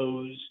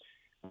CEOs,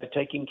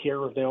 taking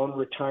care of their own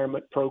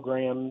retirement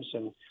programs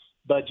and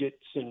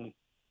budgets, and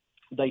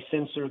they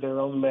censor their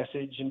own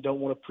message and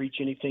don't want to preach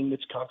anything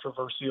that's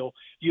controversial.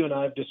 You and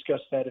I have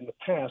discussed that in the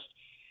past.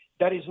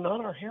 That is not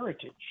our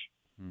heritage.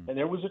 And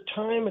there was a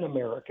time in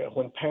America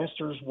when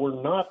pastors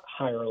were not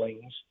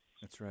hirelings,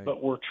 That's right.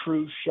 but were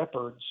true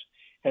shepherds.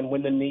 And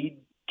when the need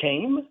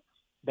came,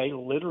 they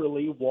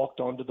literally walked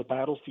onto the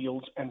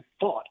battlefields and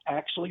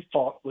actually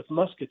fought with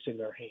muskets in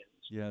their hands.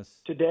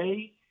 Yes.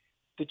 Today,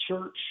 the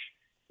church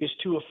is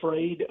too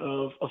afraid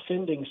of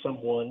offending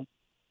someone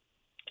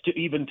to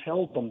even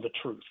tell them the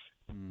truth.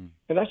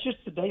 And that's just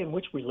the day in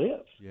which we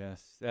live.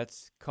 Yes,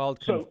 that's called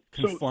So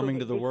conforming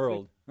to the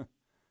world.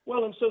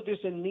 Well, and so this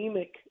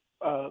anemic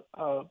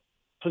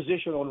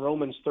position on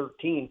Romans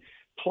 13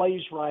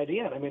 plays right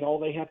in. I mean, all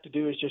they have to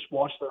do is just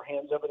wash their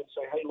hands of it and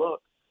say, hey,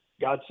 look,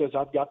 God says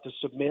I've got to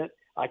submit.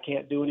 I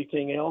can't do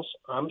anything else.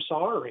 I'm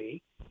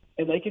sorry.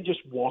 And they can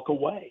just walk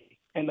away.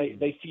 And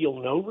they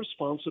feel no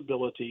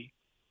responsibility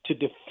to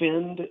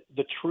defend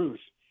the truth.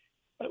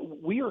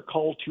 We are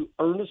called to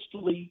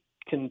earnestly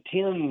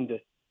contend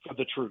for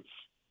the truth.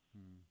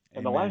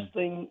 And the last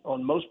thing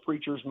on most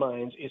preachers'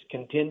 minds is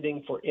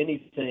contending for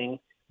anything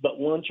but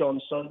lunch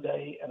on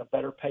Sunday and a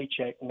better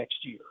paycheck next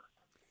year.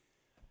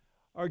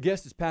 Our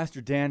guest is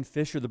Pastor Dan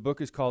Fisher. The book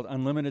is called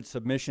Unlimited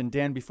Submission.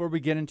 Dan, before we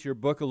get into your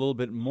book a little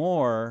bit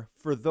more,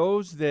 for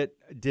those that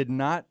did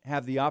not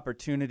have the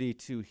opportunity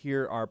to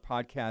hear our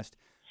podcast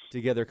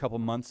together a couple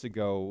months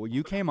ago,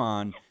 you came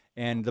on,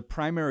 and the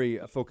primary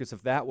focus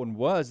of that one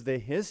was the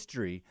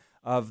history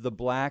of the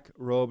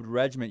Black-Robed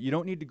Regiment. You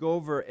don't need to go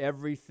over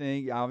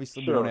everything.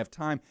 Obviously, we don't have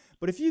time.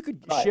 But if you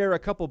could share a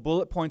couple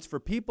bullet points for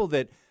people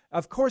that,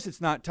 of course, it's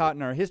not taught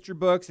in our history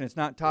books, and it's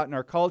not taught in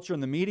our culture,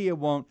 and the media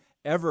won't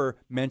ever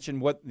mention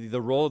what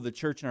the role of the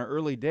church in our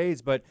early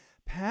days, but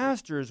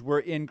pastors were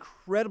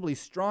incredibly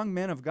strong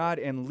men of God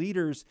and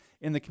leaders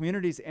in the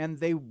communities, and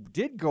they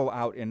did go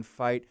out and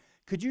fight.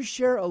 Could you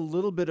share a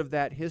little bit of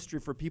that history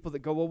for people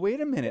that go, well,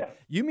 wait a minute,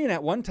 you mean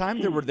at one time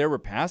there were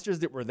pastors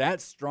that were that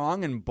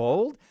strong and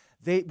bold?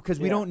 Because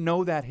we don't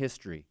know that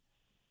history.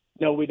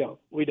 No, we don't.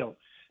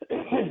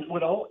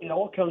 It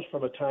all comes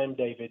from a time,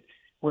 David,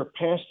 where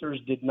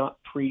pastors did not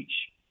preach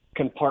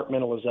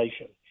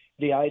compartmentalization.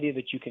 The idea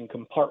that you can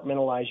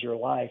compartmentalize your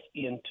life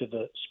into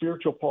the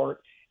spiritual part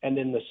and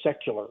then the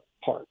secular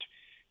part.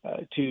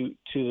 To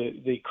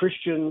the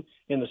Christian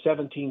in the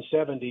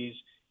 1770s,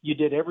 you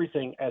did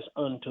everything as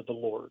unto the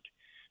Lord.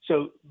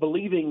 So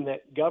believing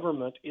that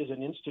government is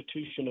an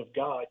institution of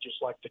God, just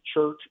like the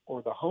church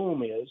or the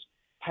home is,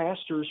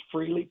 pastors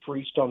freely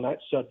preached on that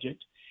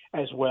subject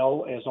as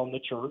well as on the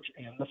church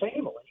and the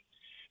family.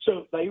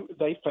 So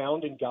they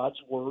found in God's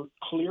word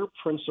clear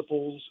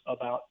principles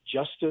about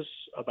justice,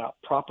 about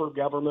proper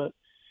government,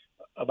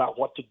 about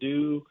what to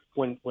do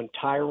when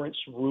tyrants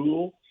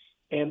rule.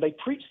 And they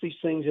preached these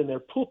things in their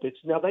pulpits.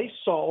 Now, they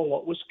saw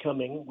what was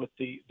coming with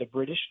the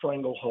British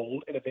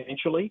stranglehold, and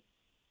eventually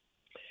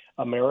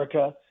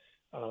America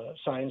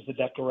signs the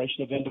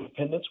Declaration of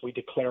Independence. We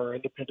declare our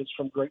independence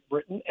from Great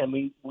Britain, and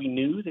we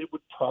knew that it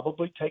would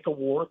probably take a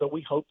war, though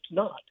we hoped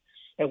not.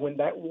 And when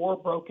that war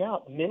broke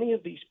out, many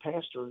of these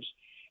pastors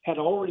had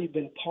already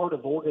been part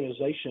of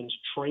organizations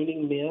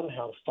training men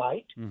how to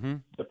fight. Mm-hmm.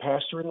 The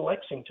pastor in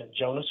Lexington,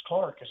 Jonas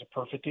Clark, is a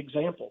perfect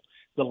example.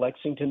 The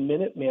Lexington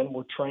Minutemen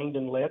were trained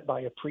and led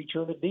by a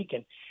preacher and a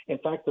deacon. In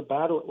fact, the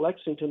battle at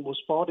Lexington was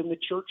fought in the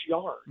church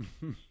yard.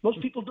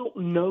 Most people don't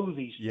know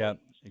these things. Yeah,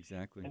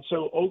 exactly. And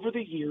so over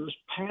the years,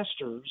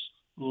 pastors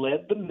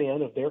led the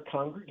men of their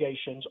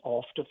congregations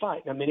off to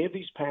fight. Now, many of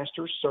these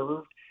pastors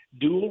served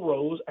dual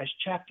roles as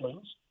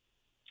chaplains,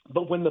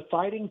 but when the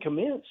fighting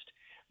commenced,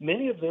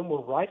 many of them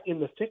were right in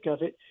the thick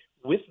of it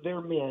with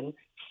their men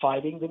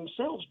fighting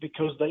themselves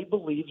because they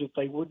believed that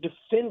they were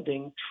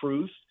defending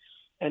truth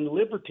and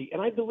liberty.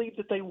 And I believe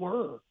that they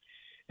were.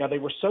 Now, they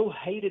were so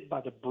hated by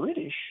the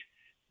British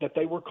that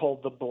they were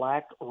called the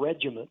Black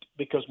Regiment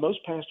because most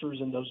pastors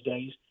in those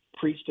days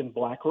preached in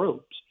black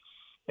robes.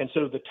 And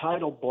so the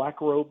title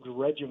Black-Robed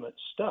Regiment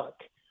stuck.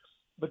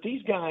 But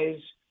these guys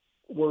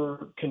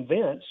were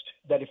convinced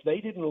that if they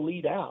didn't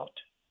lead out,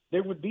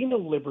 there would be no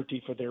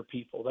liberty for their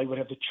people. They would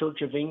have the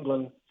Church of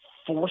England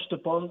forced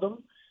upon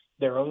them.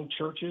 Their own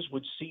churches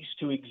would cease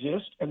to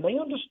exist, and they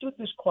understood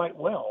this quite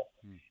well.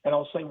 And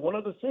I'll say one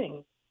other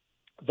thing.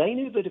 They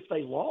knew that if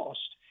they lost,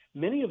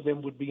 many of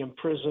them would be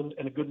imprisoned,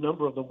 and a good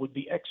number of them would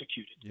be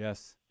executed.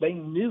 Yes. They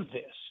knew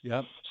this.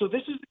 Yep. So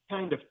this is the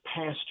kind of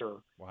pastor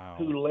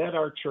who led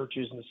our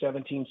churches in the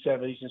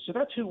 1770s. And so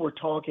that's who we're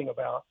talking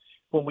about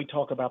when we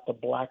talk about the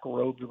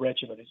Black-Robed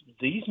Regiment. It's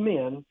these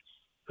men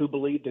who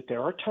believe that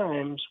there are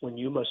times when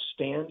you must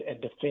stand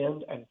and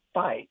defend and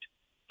fight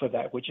for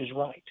that which is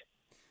right.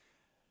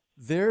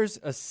 There's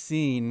a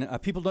scene,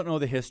 people don't know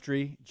the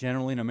history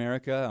generally in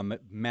America. A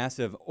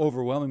massive,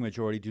 overwhelming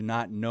majority do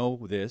not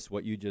know this.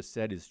 What you just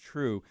said is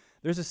true.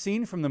 There's a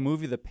scene from the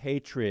movie The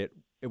Patriot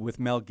with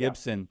Mel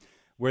Gibson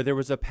where there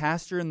was a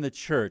pastor in the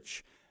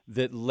church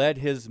that led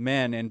his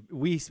men, and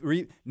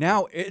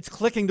now it's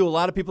clicking to a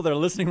lot of people that are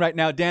listening right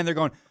now. Dan, they're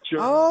going,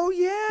 oh,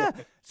 yeah.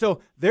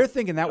 So they're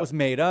thinking that was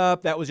made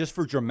up. That was just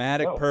for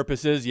dramatic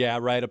purposes. Yeah,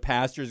 right, a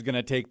pastor's going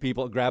to take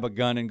people, grab a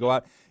gun, and go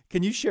out.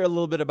 Can you share a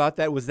little bit about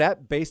that? Was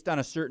that based on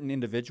a certain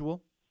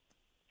individual?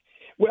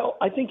 Well,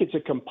 I think it's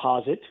a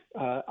composite.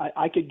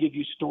 I could give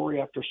you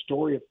story after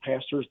story of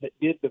pastors that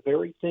did the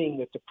very thing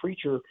that the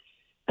preacher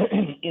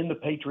in the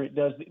Patriot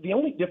does. The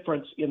only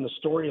difference in the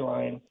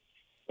storyline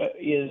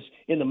is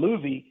in the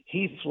movie,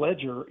 Heath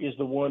Ledger is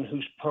the one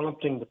who's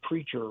prompting the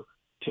preacher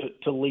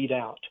to lead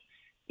out.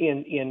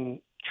 In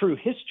true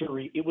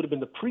history, it would have been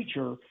the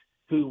preacher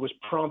who was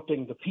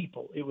prompting the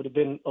people. It would have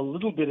been a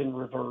little bit in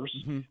reverse.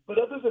 Mm-hmm. But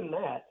other than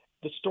that,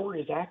 the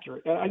story is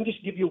accurate. I can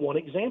just give you one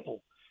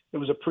example. There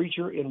was a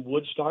preacher in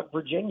Woodstock,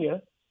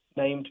 Virginia,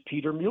 named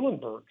Peter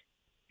Muhlenberg,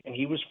 and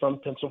he was from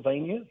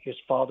Pennsylvania. His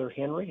father,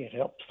 Henry, had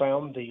helped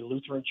found the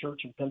Lutheran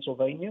Church in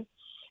Pennsylvania,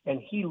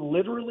 and he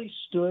literally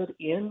stood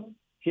in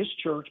his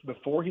church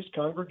before his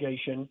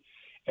congregation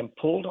and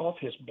pulled off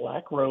his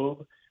black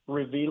robe,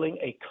 revealing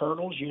a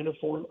colonel's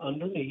uniform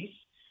underneath,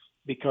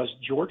 because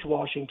George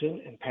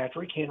Washington and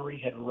Patrick Henry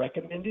had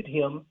recommended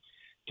him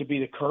to be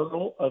the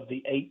colonel of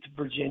the 8th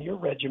Virginia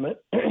Regiment,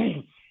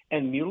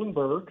 and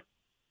Muhlenberg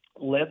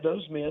led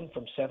those men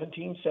from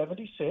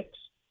 1776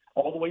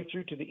 all the way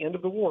through to the end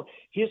of the war.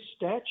 His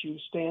statue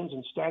stands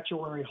in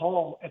Statuary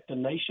Hall at the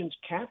nation's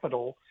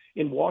capital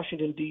in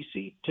Washington,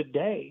 D.C.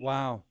 today.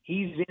 Wow.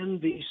 He's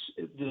in the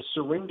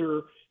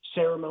surrender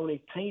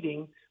ceremony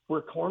painting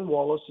where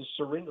Cornwallis is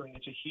surrendering.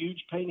 It's a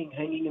huge painting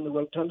hanging in the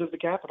rotunda of the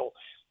Capitol.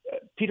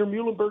 Peter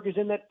Muhlenberg is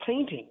in that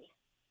painting.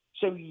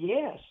 So,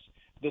 yes,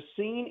 the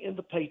scene in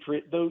The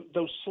Patriot,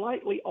 though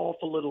slightly off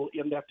a little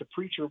in that the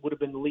preacher would have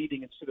been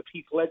leading instead of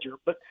Heath Ledger,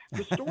 but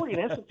the story in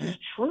essence is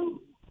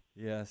true.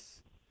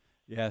 Yes.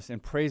 Yes,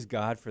 and praise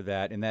God for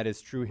that, and that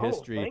is true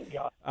history. Oh, thank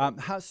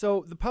God.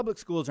 So the public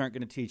schools aren't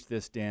going to teach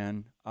this,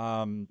 Dan. They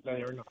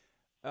are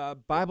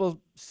not.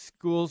 Bible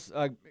schools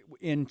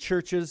in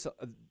churches,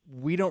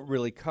 we don't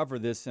really cover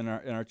this in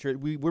our church.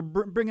 We're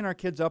bringing our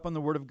kids up on the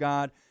Word of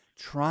God,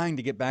 trying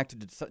to get back to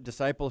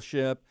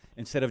discipleship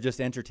instead of just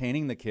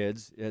entertaining the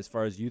kids as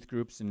far as youth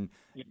groups and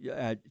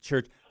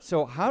church.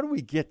 So how do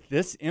we get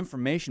this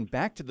information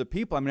back to the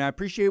people? I mean, I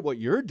appreciate what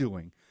you're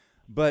doing,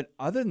 but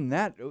other than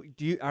that,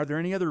 are there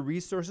any other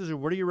resources, or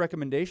what are your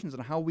recommendations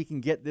on how we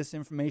can get this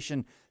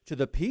information to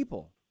the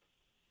people?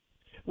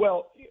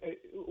 Well,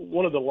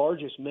 one of the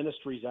largest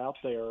ministries out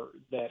there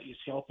that is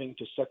helping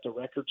to set the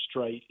record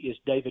straight is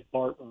David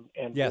Barton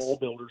and Yes. Wall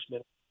Builders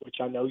Ministry,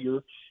 which I know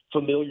you're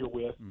familiar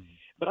with. Mm-hmm.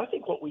 But I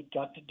think what we've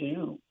got to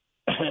do,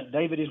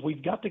 David, is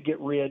we've got to get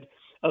rid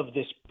of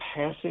this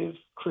passive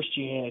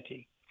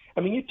Christianity. I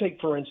mean, you take,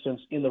 for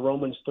instance, in the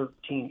Romans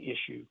 13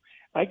 issue,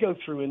 I go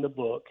through in the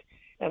book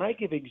and I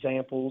give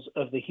examples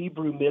of the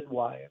Hebrew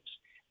midwives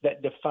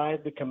that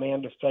defied the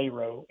command of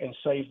Pharaoh and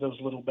saved those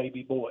little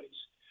baby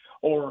boys.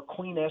 Or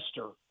Queen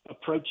Esther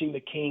approaching the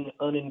king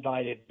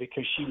uninvited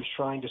because she was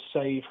trying to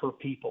save her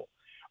people.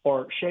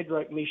 Or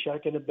Shadrach,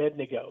 Meshach, and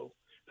Abednego,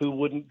 who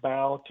wouldn't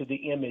bow to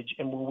the image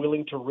and were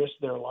willing to risk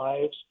their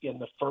lives in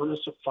the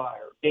furnace of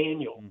fire.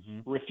 Daniel,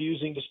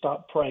 refusing to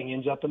stop praying,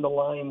 ends up in the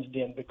lion's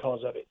den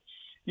because of it.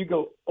 You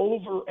go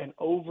over and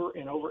over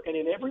and over, and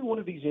in every one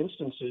of these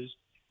instances,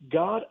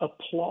 God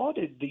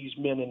applauded these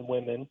men and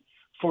women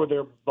for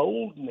their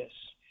boldness.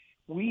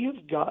 We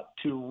have got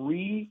to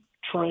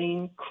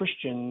retrain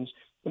Christians,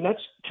 and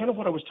that's kind of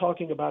what I was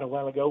talking about a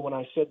while ago when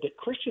I said that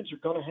Christians are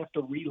going to have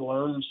to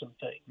relearn some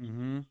things.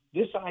 Mm-hmm.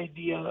 This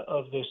idea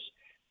of this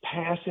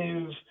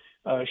passive,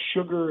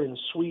 sugar and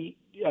sweet,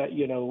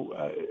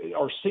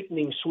 or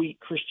sickening sweet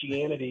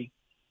Christianity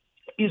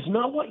is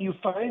not what you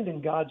find in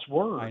God's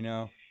Word. I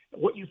know.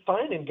 What you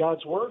find in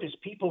God's Word is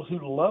people who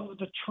love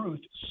the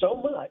truth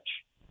so much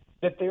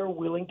that they're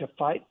willing to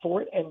fight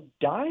for it and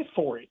die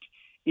for it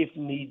if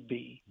need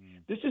be.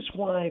 This is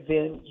why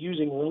then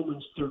using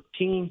Romans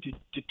 13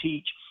 to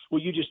teach,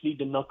 well, you just need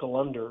to knuckle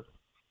under,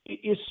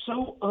 is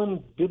so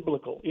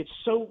unbiblical. It's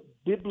so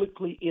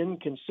biblically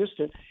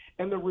inconsistent,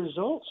 and the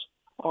results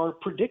are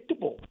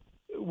predictable.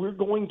 We're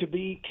going to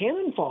be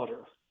cannon fodder.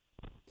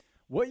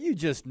 What you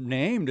just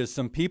named is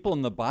some people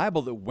in the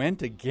Bible that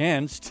went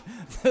against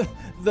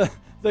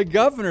the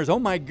governors. Oh,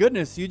 my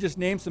goodness, you just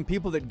named some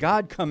people that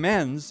God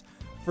commends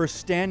for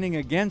standing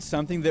against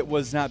something that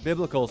was not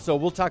biblical. So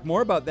we'll talk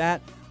more about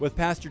that with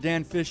Pastor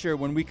Dan Fisher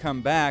when we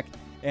come back.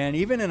 And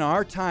even in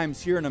our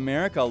times here in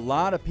America, a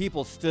lot of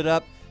people stood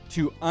up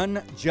to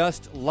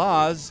unjust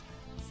laws.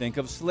 Think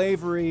of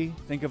slavery,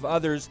 think of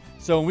others.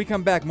 So when we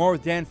come back, more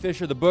with Dan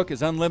Fisher. The book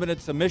is Unlimited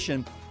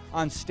Submission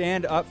on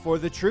Stand Up for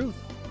the Truth.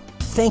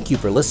 Thank you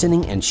for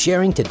listening and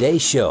sharing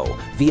today's show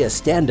via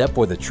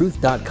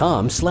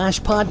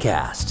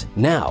standupforthetruth.com/podcast.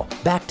 Now,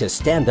 back to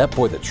Stand Up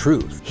for the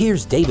Truth.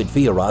 Here's David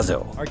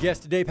Fiorazo. Our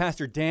guest today,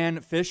 Pastor Dan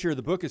Fisher.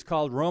 The book is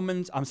called not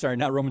Romans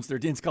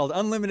 13. It's called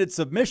Unlimited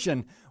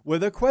Submission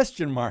with a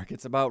question mark.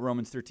 It's about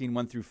Romans 13,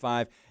 1 through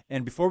 5.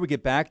 And before we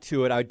get back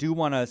to it, I do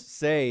want to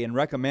say and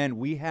recommend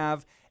we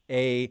have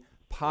a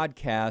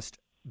podcast,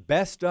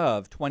 Best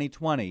of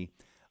 2020,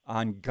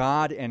 on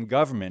God and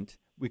Government.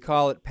 We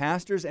call it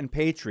Pastors and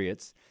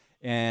Patriots,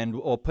 and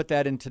we'll put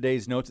that in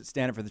today's notes at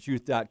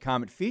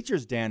standupforthetruth.com. It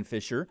features Dan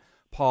Fisher,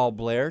 Paul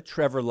Blair,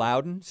 Trevor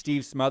Loudon,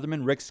 Steve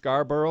Smotherman, Rick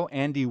Scarborough,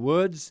 Andy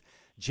Woods,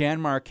 Jan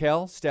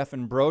Markell,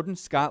 Stephen Broden,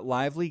 Scott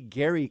Lively,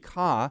 Gary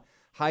Kaw,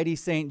 Heidi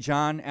St.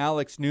 John,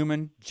 Alex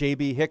Newman,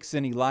 J.B.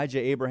 Hickson, Elijah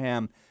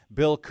Abraham,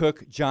 Bill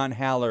Cook, John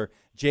Haller,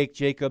 Jake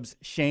Jacobs,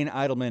 Shane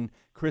Eidelman,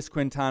 Chris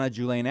Quintana,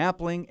 Julaine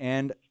Appling,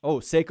 and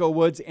Seiko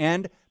Woods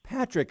and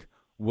Patrick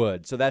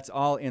Wood. So that's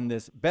all in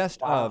this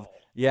best of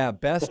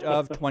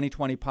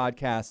 2020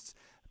 podcasts,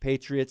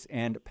 Patriots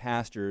and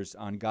Pastors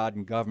on God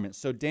and Government.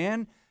 So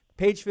Dan,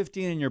 page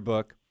 15 in your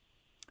book,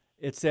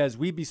 it says,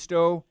 we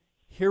bestow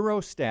hero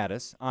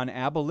status on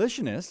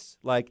abolitionists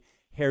like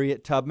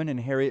Harriet Tubman and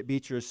Harriet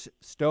Beecher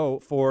Stowe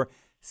for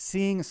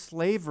seeing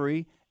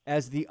slavery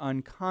as the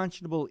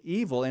unconscionable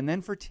evil, and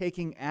then for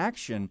taking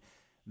action.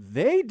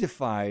 They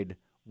defied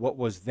what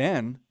was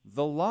then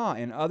the law,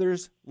 and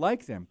others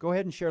like them. Go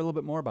ahead and share a little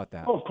bit more about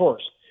that. Oh, of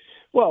course.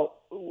 Well,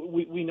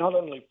 we not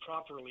only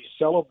properly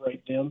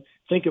celebrate them,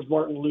 think of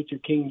Martin Luther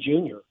King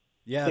Jr.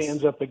 Yes.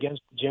 Stands up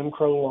against the Jim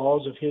Crow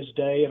laws of his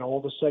day and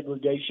all the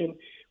segregation.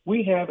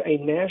 We have a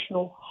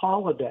national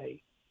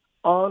holiday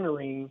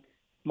honoring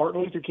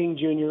Martin Luther King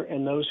Jr.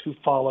 and those who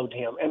followed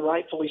him, and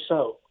rightfully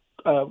so.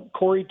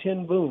 Corrie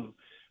ten Boom,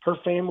 her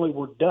family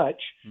were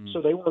Dutch,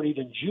 so they weren't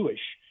even Jewish,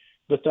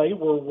 but they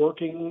were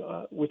working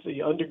with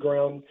the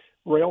Underground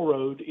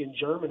Railroad in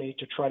Germany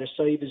to try to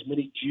save as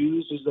many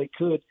Jews as they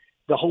could.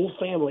 The whole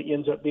family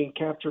ends up being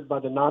captured by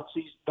the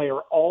Nazis. They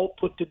are all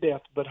put to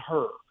death but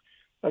her.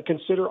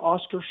 Consider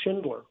Oskar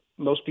Schindler.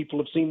 Most people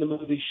have seen the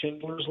movie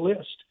Schindler's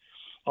List.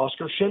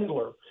 Oskar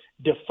Schindler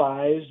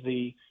defies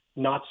the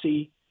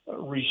Nazi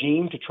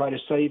regime to try to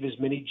save as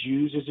many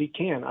Jews as he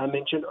can. I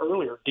mentioned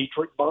earlier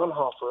Dietrich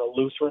Bonhoeffer, a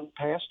Lutheran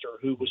pastor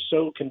who was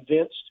so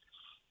convinced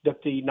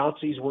that the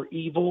Nazis were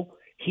evil.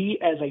 He,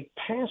 as a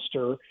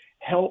pastor,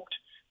 helped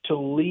to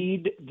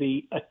lead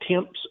the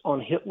attempts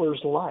on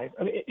Hitler's life.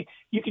 I mean,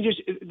 you can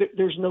just,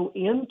 there's no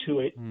end to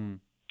it.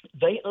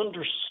 They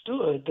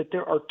understood that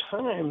there are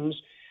times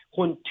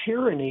when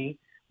tyranny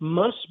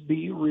must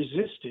be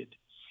resisted.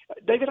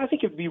 David, I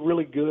think it'd be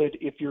really good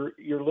if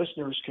your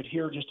listeners could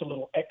hear just a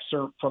little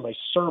excerpt from a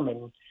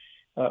sermon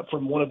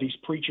from one of these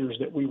preachers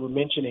that we were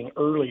mentioning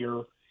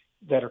earlier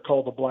that are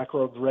called the Black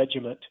Robe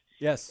Regiment.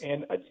 Yes.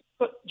 And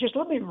but just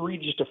let me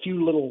read just a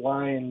few little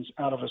lines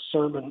out of a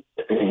sermon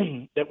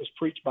that was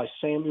preached by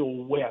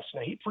Samuel West.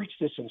 Now, he preached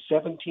this in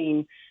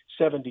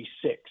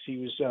 1776. He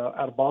was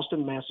out of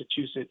Boston,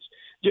 Massachusetts.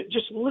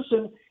 Just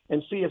listen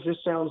and see if this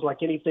sounds like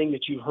anything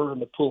that you've heard in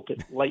the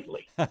pulpit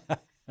lately.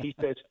 He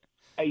says,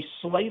 a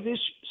slavish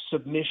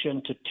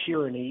submission to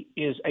tyranny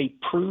is a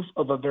proof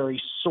of a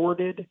very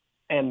sordid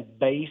and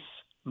base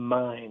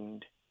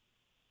mind.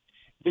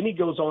 Then he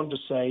goes on to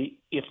say,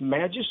 if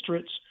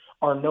magistrates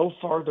are no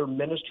farther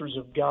ministers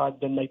of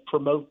God than they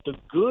promote the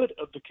good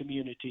of the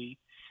community,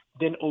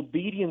 then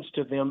obedience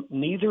to them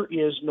neither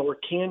is nor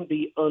can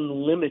be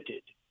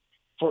unlimited.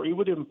 For it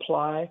would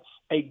imply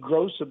a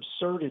gross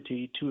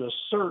absurdity to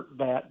assert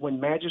that when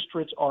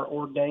magistrates are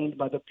ordained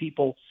by the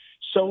people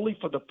solely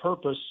for the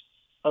purpose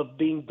of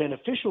being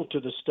beneficial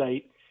to the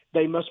state,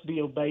 they must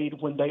be obeyed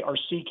when they are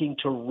seeking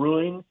to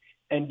ruin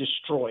and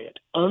destroy it.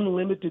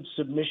 Unlimited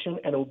submission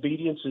and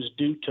obedience is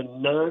due to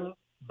none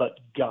but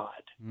God.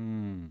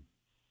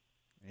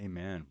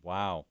 Amen.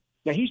 Wow.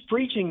 Now, he's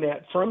preaching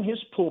that from his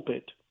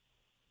pulpit,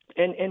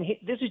 and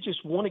this is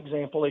just one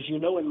example. As you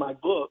know, in my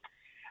book,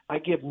 I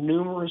give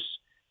numerous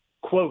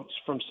quotes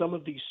from some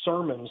of these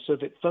sermons so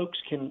that folks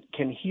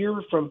can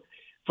hear from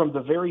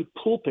the very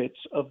pulpits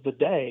of the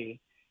day,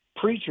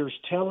 preachers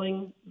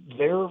telling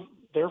their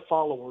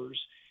followers,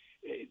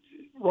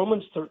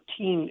 Romans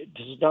 13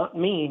 does not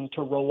mean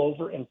to roll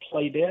over and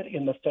play dead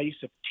in the face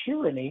of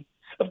tyranny.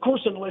 Of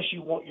course, unless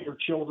you want your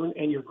children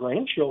and your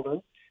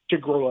grandchildren to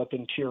grow up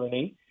in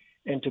tyranny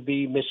and to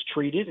be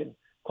mistreated and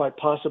quite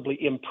possibly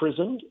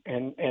imprisoned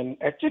and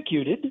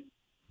executed.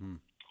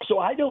 So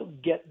I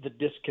don't get the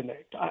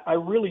disconnect. I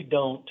really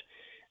don't.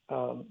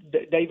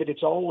 David,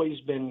 it's always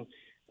been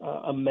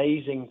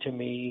amazing to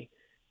me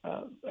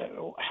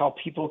how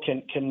people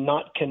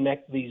cannot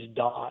connect these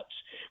dots.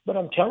 But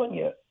I'm telling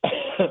you,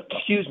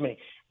 excuse me,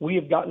 we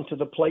have gotten to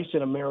the place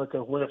in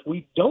America where if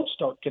we don't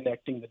start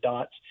connecting the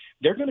dots,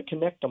 they're going to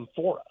connect them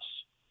for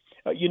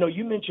us.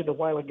 You mentioned a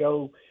while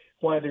ago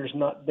why there's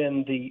not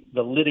been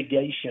the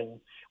litigation.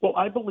 Well,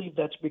 I believe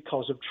that's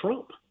because of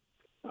Trump.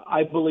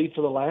 I believe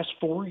for the last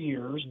 4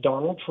 years,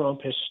 Donald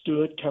Trump has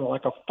stood kind of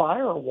like a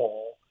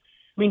firewall.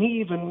 I mean, he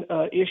even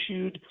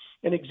issued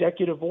an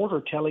executive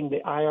order telling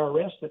the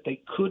IRS that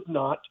they could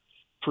not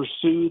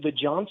pursue the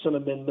Johnson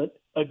Amendment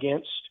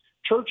against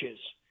churches.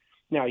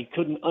 Now, he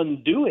couldn't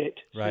undo it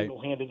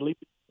single-handedly,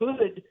 but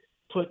could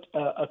put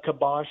a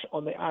kibosh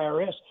on the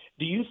IRS.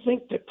 Do you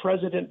think that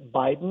President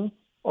Biden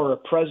or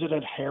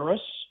President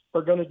Harris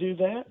are going to do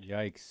that?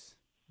 Yikes.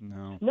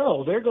 No.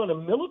 No, they're going to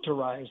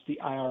militarize the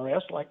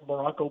IRS like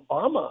Barack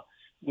Obama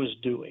was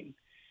doing.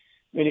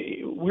 I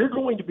mean, we're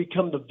going to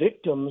become the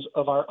victims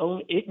of our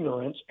own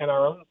ignorance and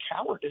our own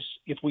cowardice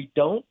if we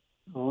don't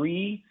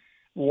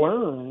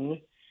relearn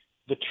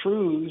the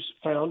truths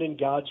found in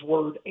God's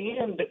Word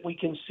and that we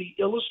can see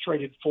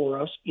illustrated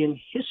for us in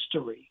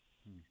history.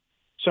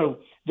 So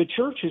the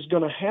church is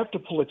going to have to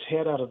pull its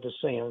head out of the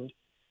sand.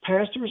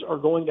 Pastors are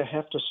going to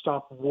have to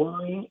stop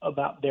worrying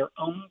about their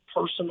own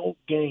personal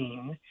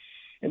gain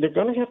And they're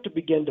going to have to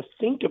begin to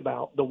think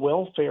about the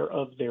welfare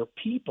of their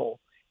people.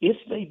 If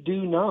they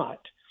do not,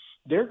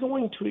 they're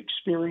going to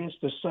experience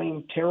the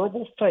same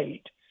terrible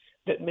fate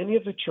that many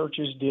of the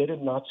churches did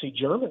in Nazi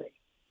Germany.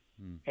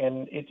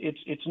 And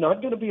it's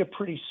not going to be a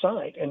pretty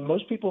sight. And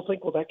most people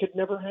think, well, that could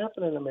never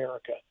happen in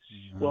America.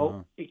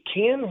 Well, it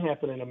can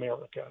happen in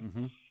America.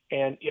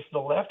 And if the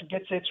left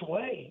gets its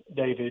way,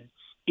 David,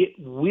 it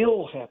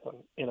will happen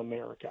in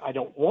America. I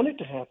don't want it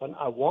to happen.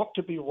 I want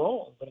to be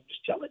wrong, but I'm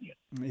just telling you,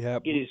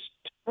 It is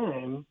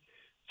time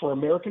for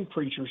American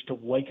preachers to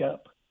wake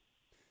up.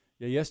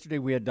 Yeah, yesterday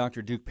we had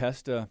Dr. Duke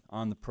Pesta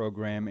on the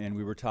program, and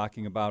we were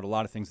talking about a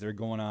lot of things that are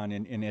going on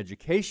in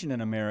education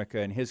in America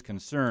and his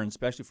concerns,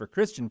 especially for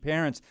Christian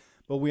parents.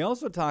 But we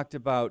also talked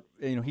about,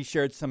 he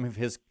shared some of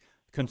his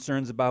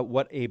concerns about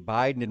what a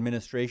Biden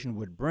administration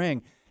would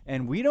bring.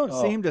 And we don't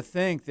seem to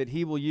think that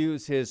he will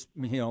use his,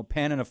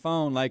 pen and a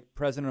phone like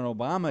President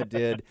Obama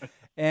did.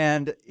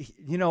 And,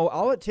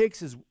 all it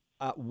takes is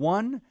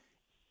one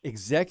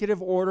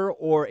executive order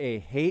or a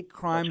hate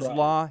crimes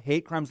law,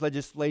 hate crimes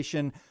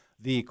legislation,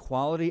 the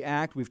Equality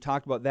Act. We've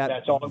talked about that.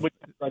 That's all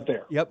right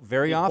there. Yep,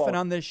 very often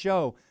on this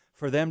show,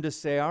 for them to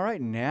say, all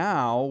right,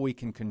 now we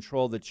can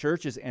control the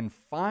churches and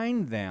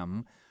fine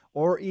them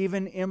or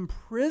even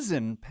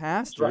imprison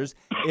pastors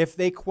if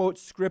they quote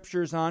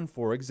scriptures on,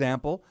 for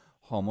example,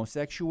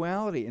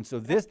 homosexuality. And so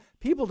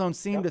people don't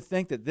seem to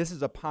think that this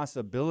is a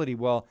possibility.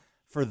 Well,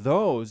 for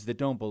those that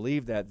don't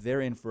believe that, they're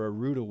in for a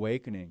rude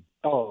awakening.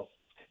 Oh,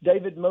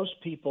 David, most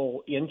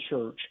people in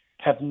church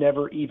have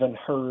never even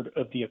heard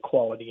of the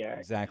Equality Act.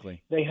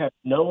 Exactly. They have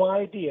no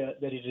idea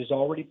that it has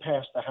already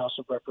passed the House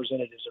of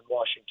Representatives in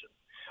Washington.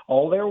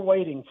 All they're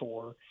waiting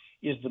for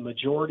is the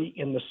majority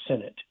in the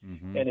Senate.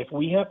 And if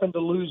we happen to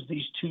lose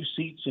these 2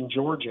 seats in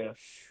Georgia,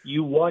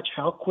 you watch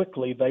how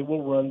quickly they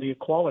will run the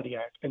Equality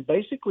Act. And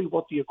basically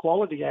what the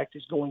Equality Act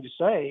is going to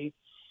say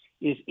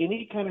is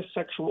any kind of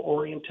sexual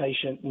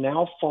orientation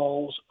now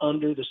falls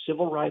under the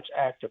Civil Rights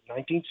Act of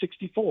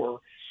 1964.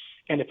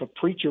 And if a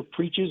preacher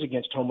preaches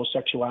against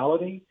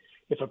homosexuality,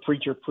 if a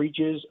preacher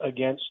preaches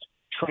against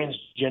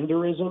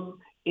transgenderism,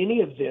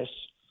 any of this,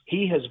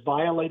 he has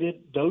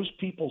violated those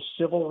people's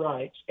civil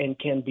rights and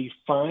can be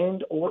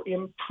fined or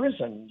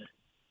imprisoned.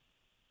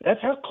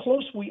 That's how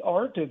close we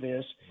are to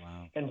this.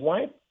 Wow. And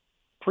why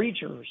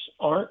preachers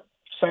aren't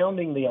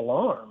sounding the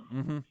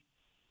alarm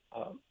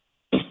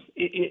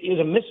is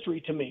a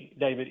mystery to me,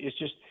 David. It's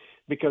just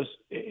because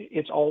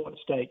it's all at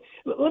stake.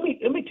 Let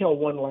me tell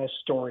one last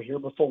story here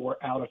before we're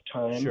out of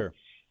time. Sure.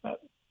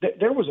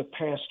 There was a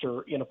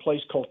pastor in a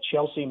place called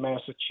Chelsea,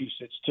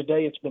 Massachusetts.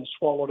 Today it's been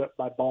swallowed up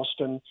by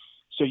Boston,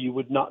 so you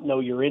would not know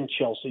you're in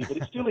Chelsea, but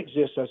it still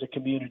exists as a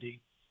community.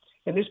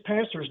 And this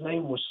pastor's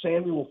name was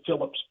Samuel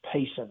Phillips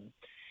Payson,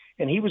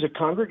 and he was a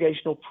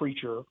congregational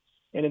preacher.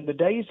 And in the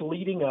days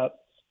leading up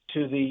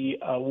to the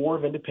War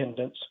of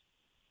Independence,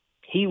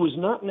 he was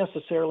not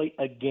necessarily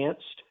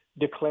against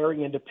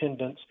declaring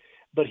independence,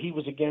 but he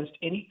was against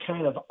any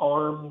kind of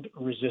armed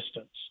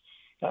resistance.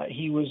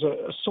 He was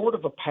a sort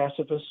of a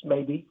pacifist,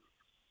 maybe.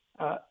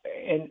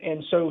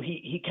 And so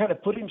he kind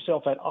of put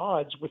himself at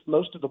odds with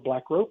most of the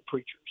Black Robe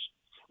preachers.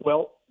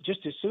 Well,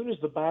 just as soon as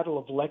the Battle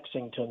of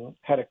Lexington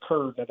had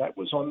occurred, now that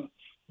was on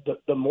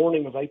the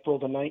morning of April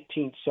the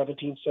 19th,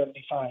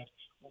 1775,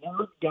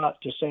 word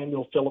got to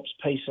Samuel Phillips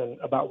Payson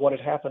about what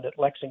had happened at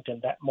Lexington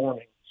that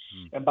morning.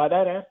 And by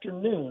that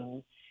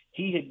afternoon,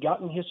 he had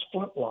gotten his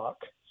flintlock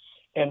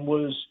and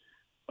was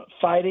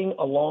fighting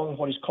along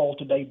what is called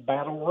today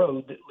Battle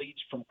Road that leads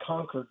from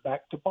Concord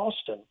back to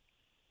Boston.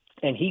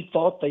 And he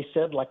fought, they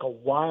said, like a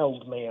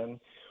wild man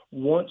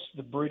once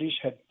the British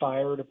had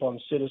fired upon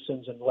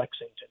citizens in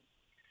Lexington.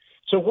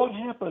 So what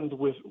happened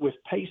with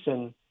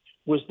Payson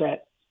was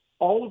that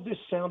all of this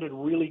sounded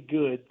really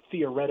good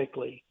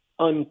theoretically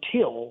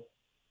until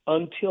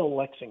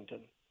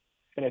Lexington.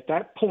 And at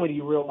that point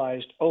he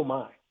realized, oh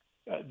my,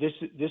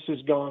 this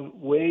has gone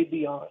way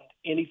beyond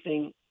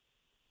anything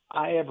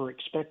I ever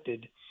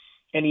expected.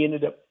 And he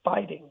ended up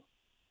fighting.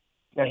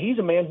 Now, he's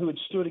a man who had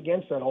stood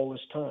against that all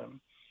this time.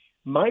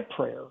 My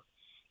prayer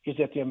is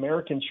that the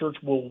American church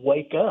will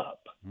wake up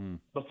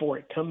before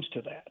it comes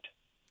to that.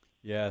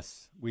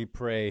 Yes, we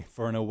pray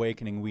for an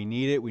awakening. We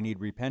need it. We need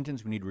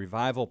repentance. We need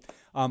revival.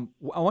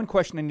 One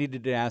question I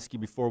needed to ask you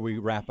before we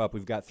wrap up.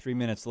 We've got 3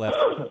 minutes left.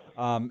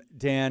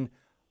 Dan,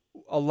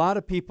 a lot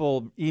of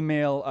people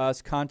email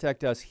us,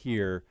 contact us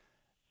here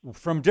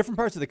from different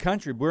parts of the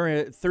country. We're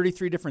in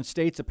 33 different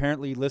states,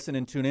 apparently listen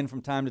and tune in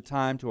from time to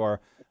time to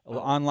our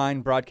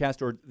online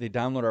broadcast, or they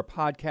download our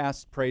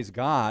podcast, praise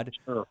God.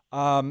 Sure.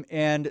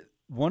 And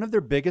one of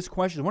their biggest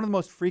questions, one of the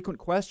most frequent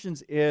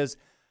questions is,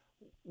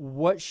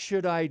 what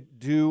should I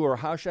do, or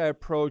how should I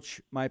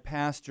approach my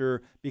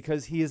pastor,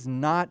 because he is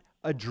not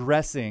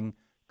addressing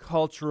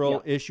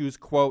cultural issues,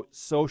 quote,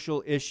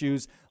 social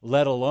issues,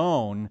 let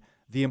alone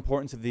the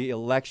importance of the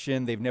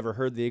election. They've never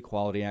heard the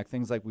Equality Act,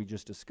 things like we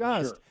just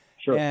discussed.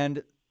 Sure.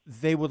 And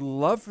they would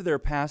love for their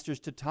pastors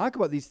to talk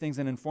about these things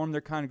and inform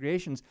their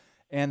congregations.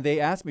 And they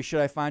asked me, should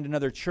I find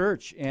another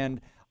church?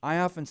 And I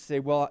often say,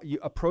 well, you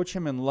approach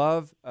him in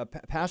love.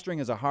 Pastoring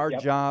is a hard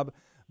job,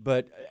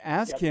 but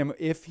ask him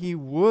if he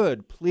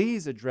would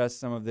please address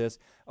some of this.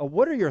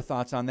 What are your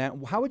thoughts on that?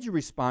 How would you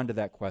respond to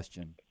that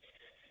question?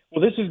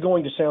 Well, this is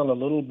going to sound a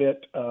little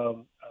bit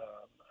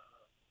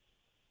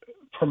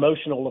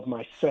promotional of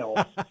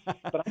myself,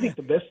 but I think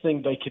the best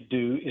thing they could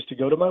do is to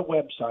go to my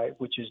website,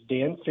 which is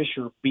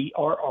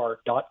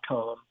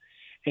danfisherbrr.com,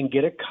 and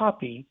get a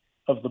copy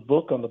of the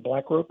book on the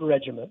Black Robe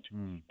Regiment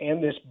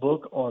and this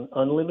book on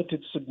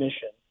unlimited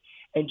submission,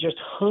 and just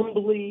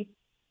humbly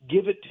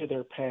give it to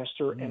their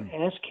pastor and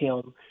ask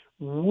him,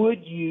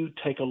 would you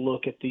take a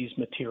look at these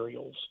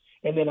materials?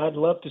 And then I'd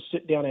love to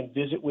sit down and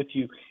visit with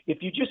you.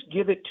 If you just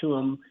give it to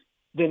him,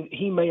 then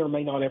he may or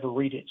may not ever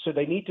read it. So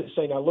they need to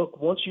say, now, look,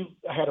 once you've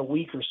had a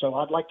week or so,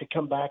 I'd like to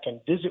come back and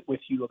visit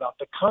with you about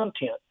the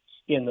content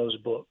in those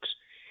books.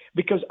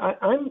 Because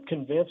I'm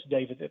convinced,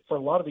 David, that for a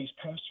lot of these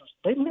pastors,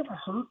 they've never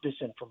heard this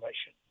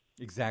information.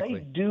 Exactly. They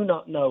do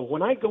not know.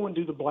 When I go and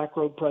do the Black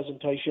Robe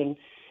presentation,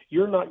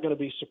 you're not going to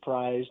be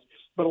surprised,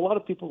 but a lot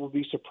of people will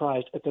be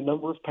surprised at the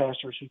number of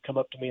pastors who come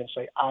up to me and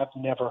say, I've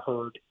never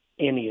heard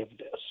any of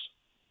this.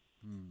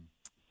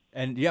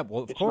 And, yeah,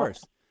 well, of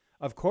course.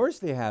 Of course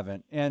they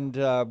haven't. And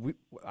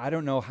I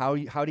don't know how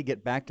to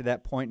get back to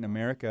that point in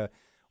America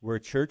where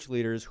church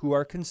leaders who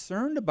are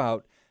concerned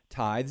about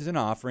tithes and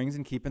offerings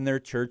and keeping their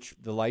church,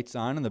 the lights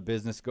on and the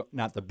business,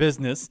 not the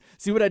business.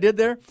 See what I did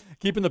there?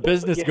 Keeping the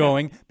business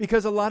going,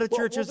 because a lot of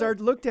churches are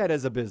looked at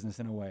as a business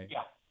in a way.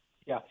 Yeah.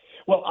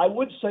 Well, I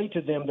would say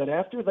to them that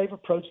after they've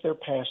approached their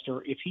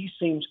pastor, if he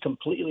seems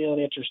completely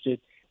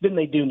uninterested, then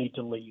they do need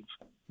to leave.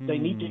 They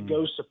need to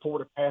go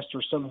support a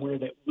pastor somewhere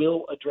that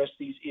will address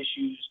these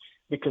issues,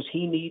 because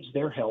he needs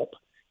their help.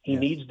 He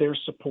needs their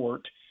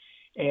support.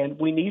 And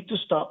we need to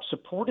stop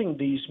supporting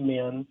these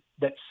men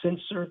that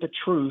censor the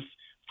truth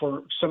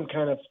for some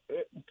kind of,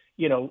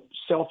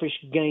 selfish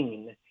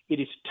gain. It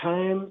is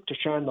time to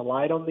shine the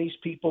light on these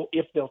people.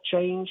 If they'll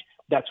change,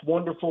 that's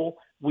wonderful.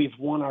 We've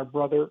won our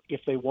brother.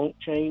 If they won't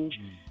change,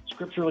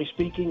 scripturally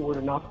speaking, we're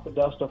to knock the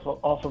dust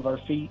off of our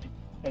feet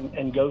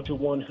and go to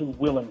one who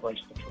will embrace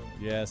the truth.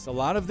 Yes, a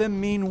lot of them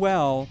mean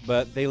well,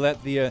 but they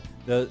let the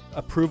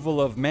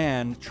approval of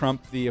man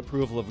trump the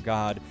approval of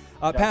God.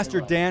 Pastor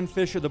right. Dan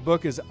Fisher, the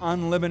book is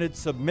Unlimited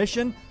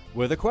Submission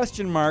with a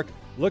question mark.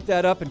 Look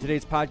that up in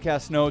today's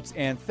podcast notes,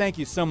 and thank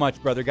you so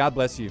much, brother. God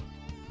bless you.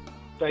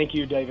 Thank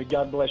you, David.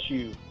 God bless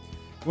you.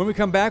 When we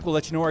come back, we'll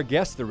let you know our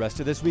guests the rest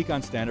of this week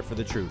on Stand Up for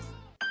the Truth.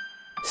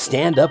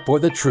 Stand Up for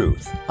the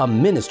Truth, a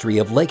ministry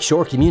of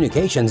Lakeshore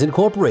Communications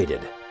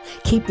Incorporated.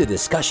 Keep the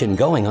discussion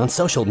going on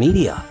social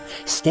media.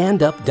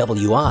 Stand Up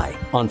WI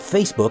on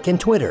Facebook and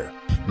Twitter.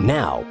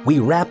 Now, we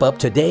wrap up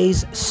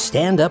today's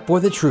Stand Up for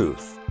the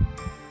Truth.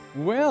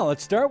 Well,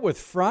 let's start with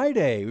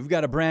Friday. We've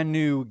got a brand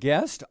new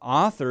guest,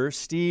 author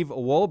Steve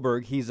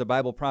Wohlberg. He's a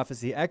Bible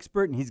prophecy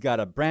expert, and he's got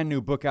a brand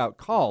new book out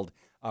called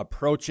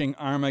Approaching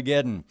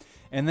Armageddon.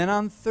 And then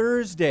on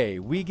Thursday,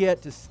 we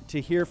get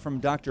to hear from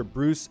Dr.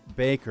 Bruce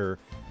Baker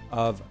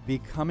of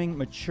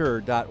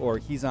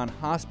BecomingMature.org. He's on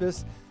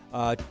hospice.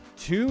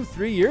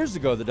 2-3 years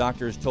ago, the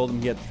doctors told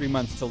him he had 3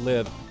 months to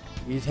live.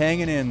 He's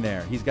hanging in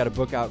there. He's got a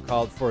book out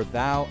called For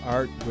Thou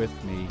Art With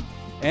Me.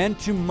 And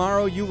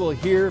tomorrow you will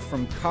hear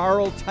from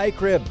Carl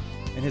Tykrib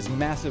and his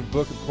massive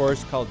book, of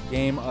course, called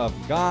Game of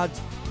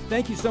Gods.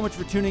 Thank you so much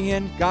for tuning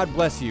in. God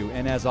bless you.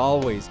 And as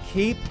always,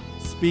 keep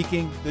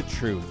speaking the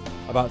truth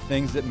about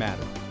things that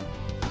matter.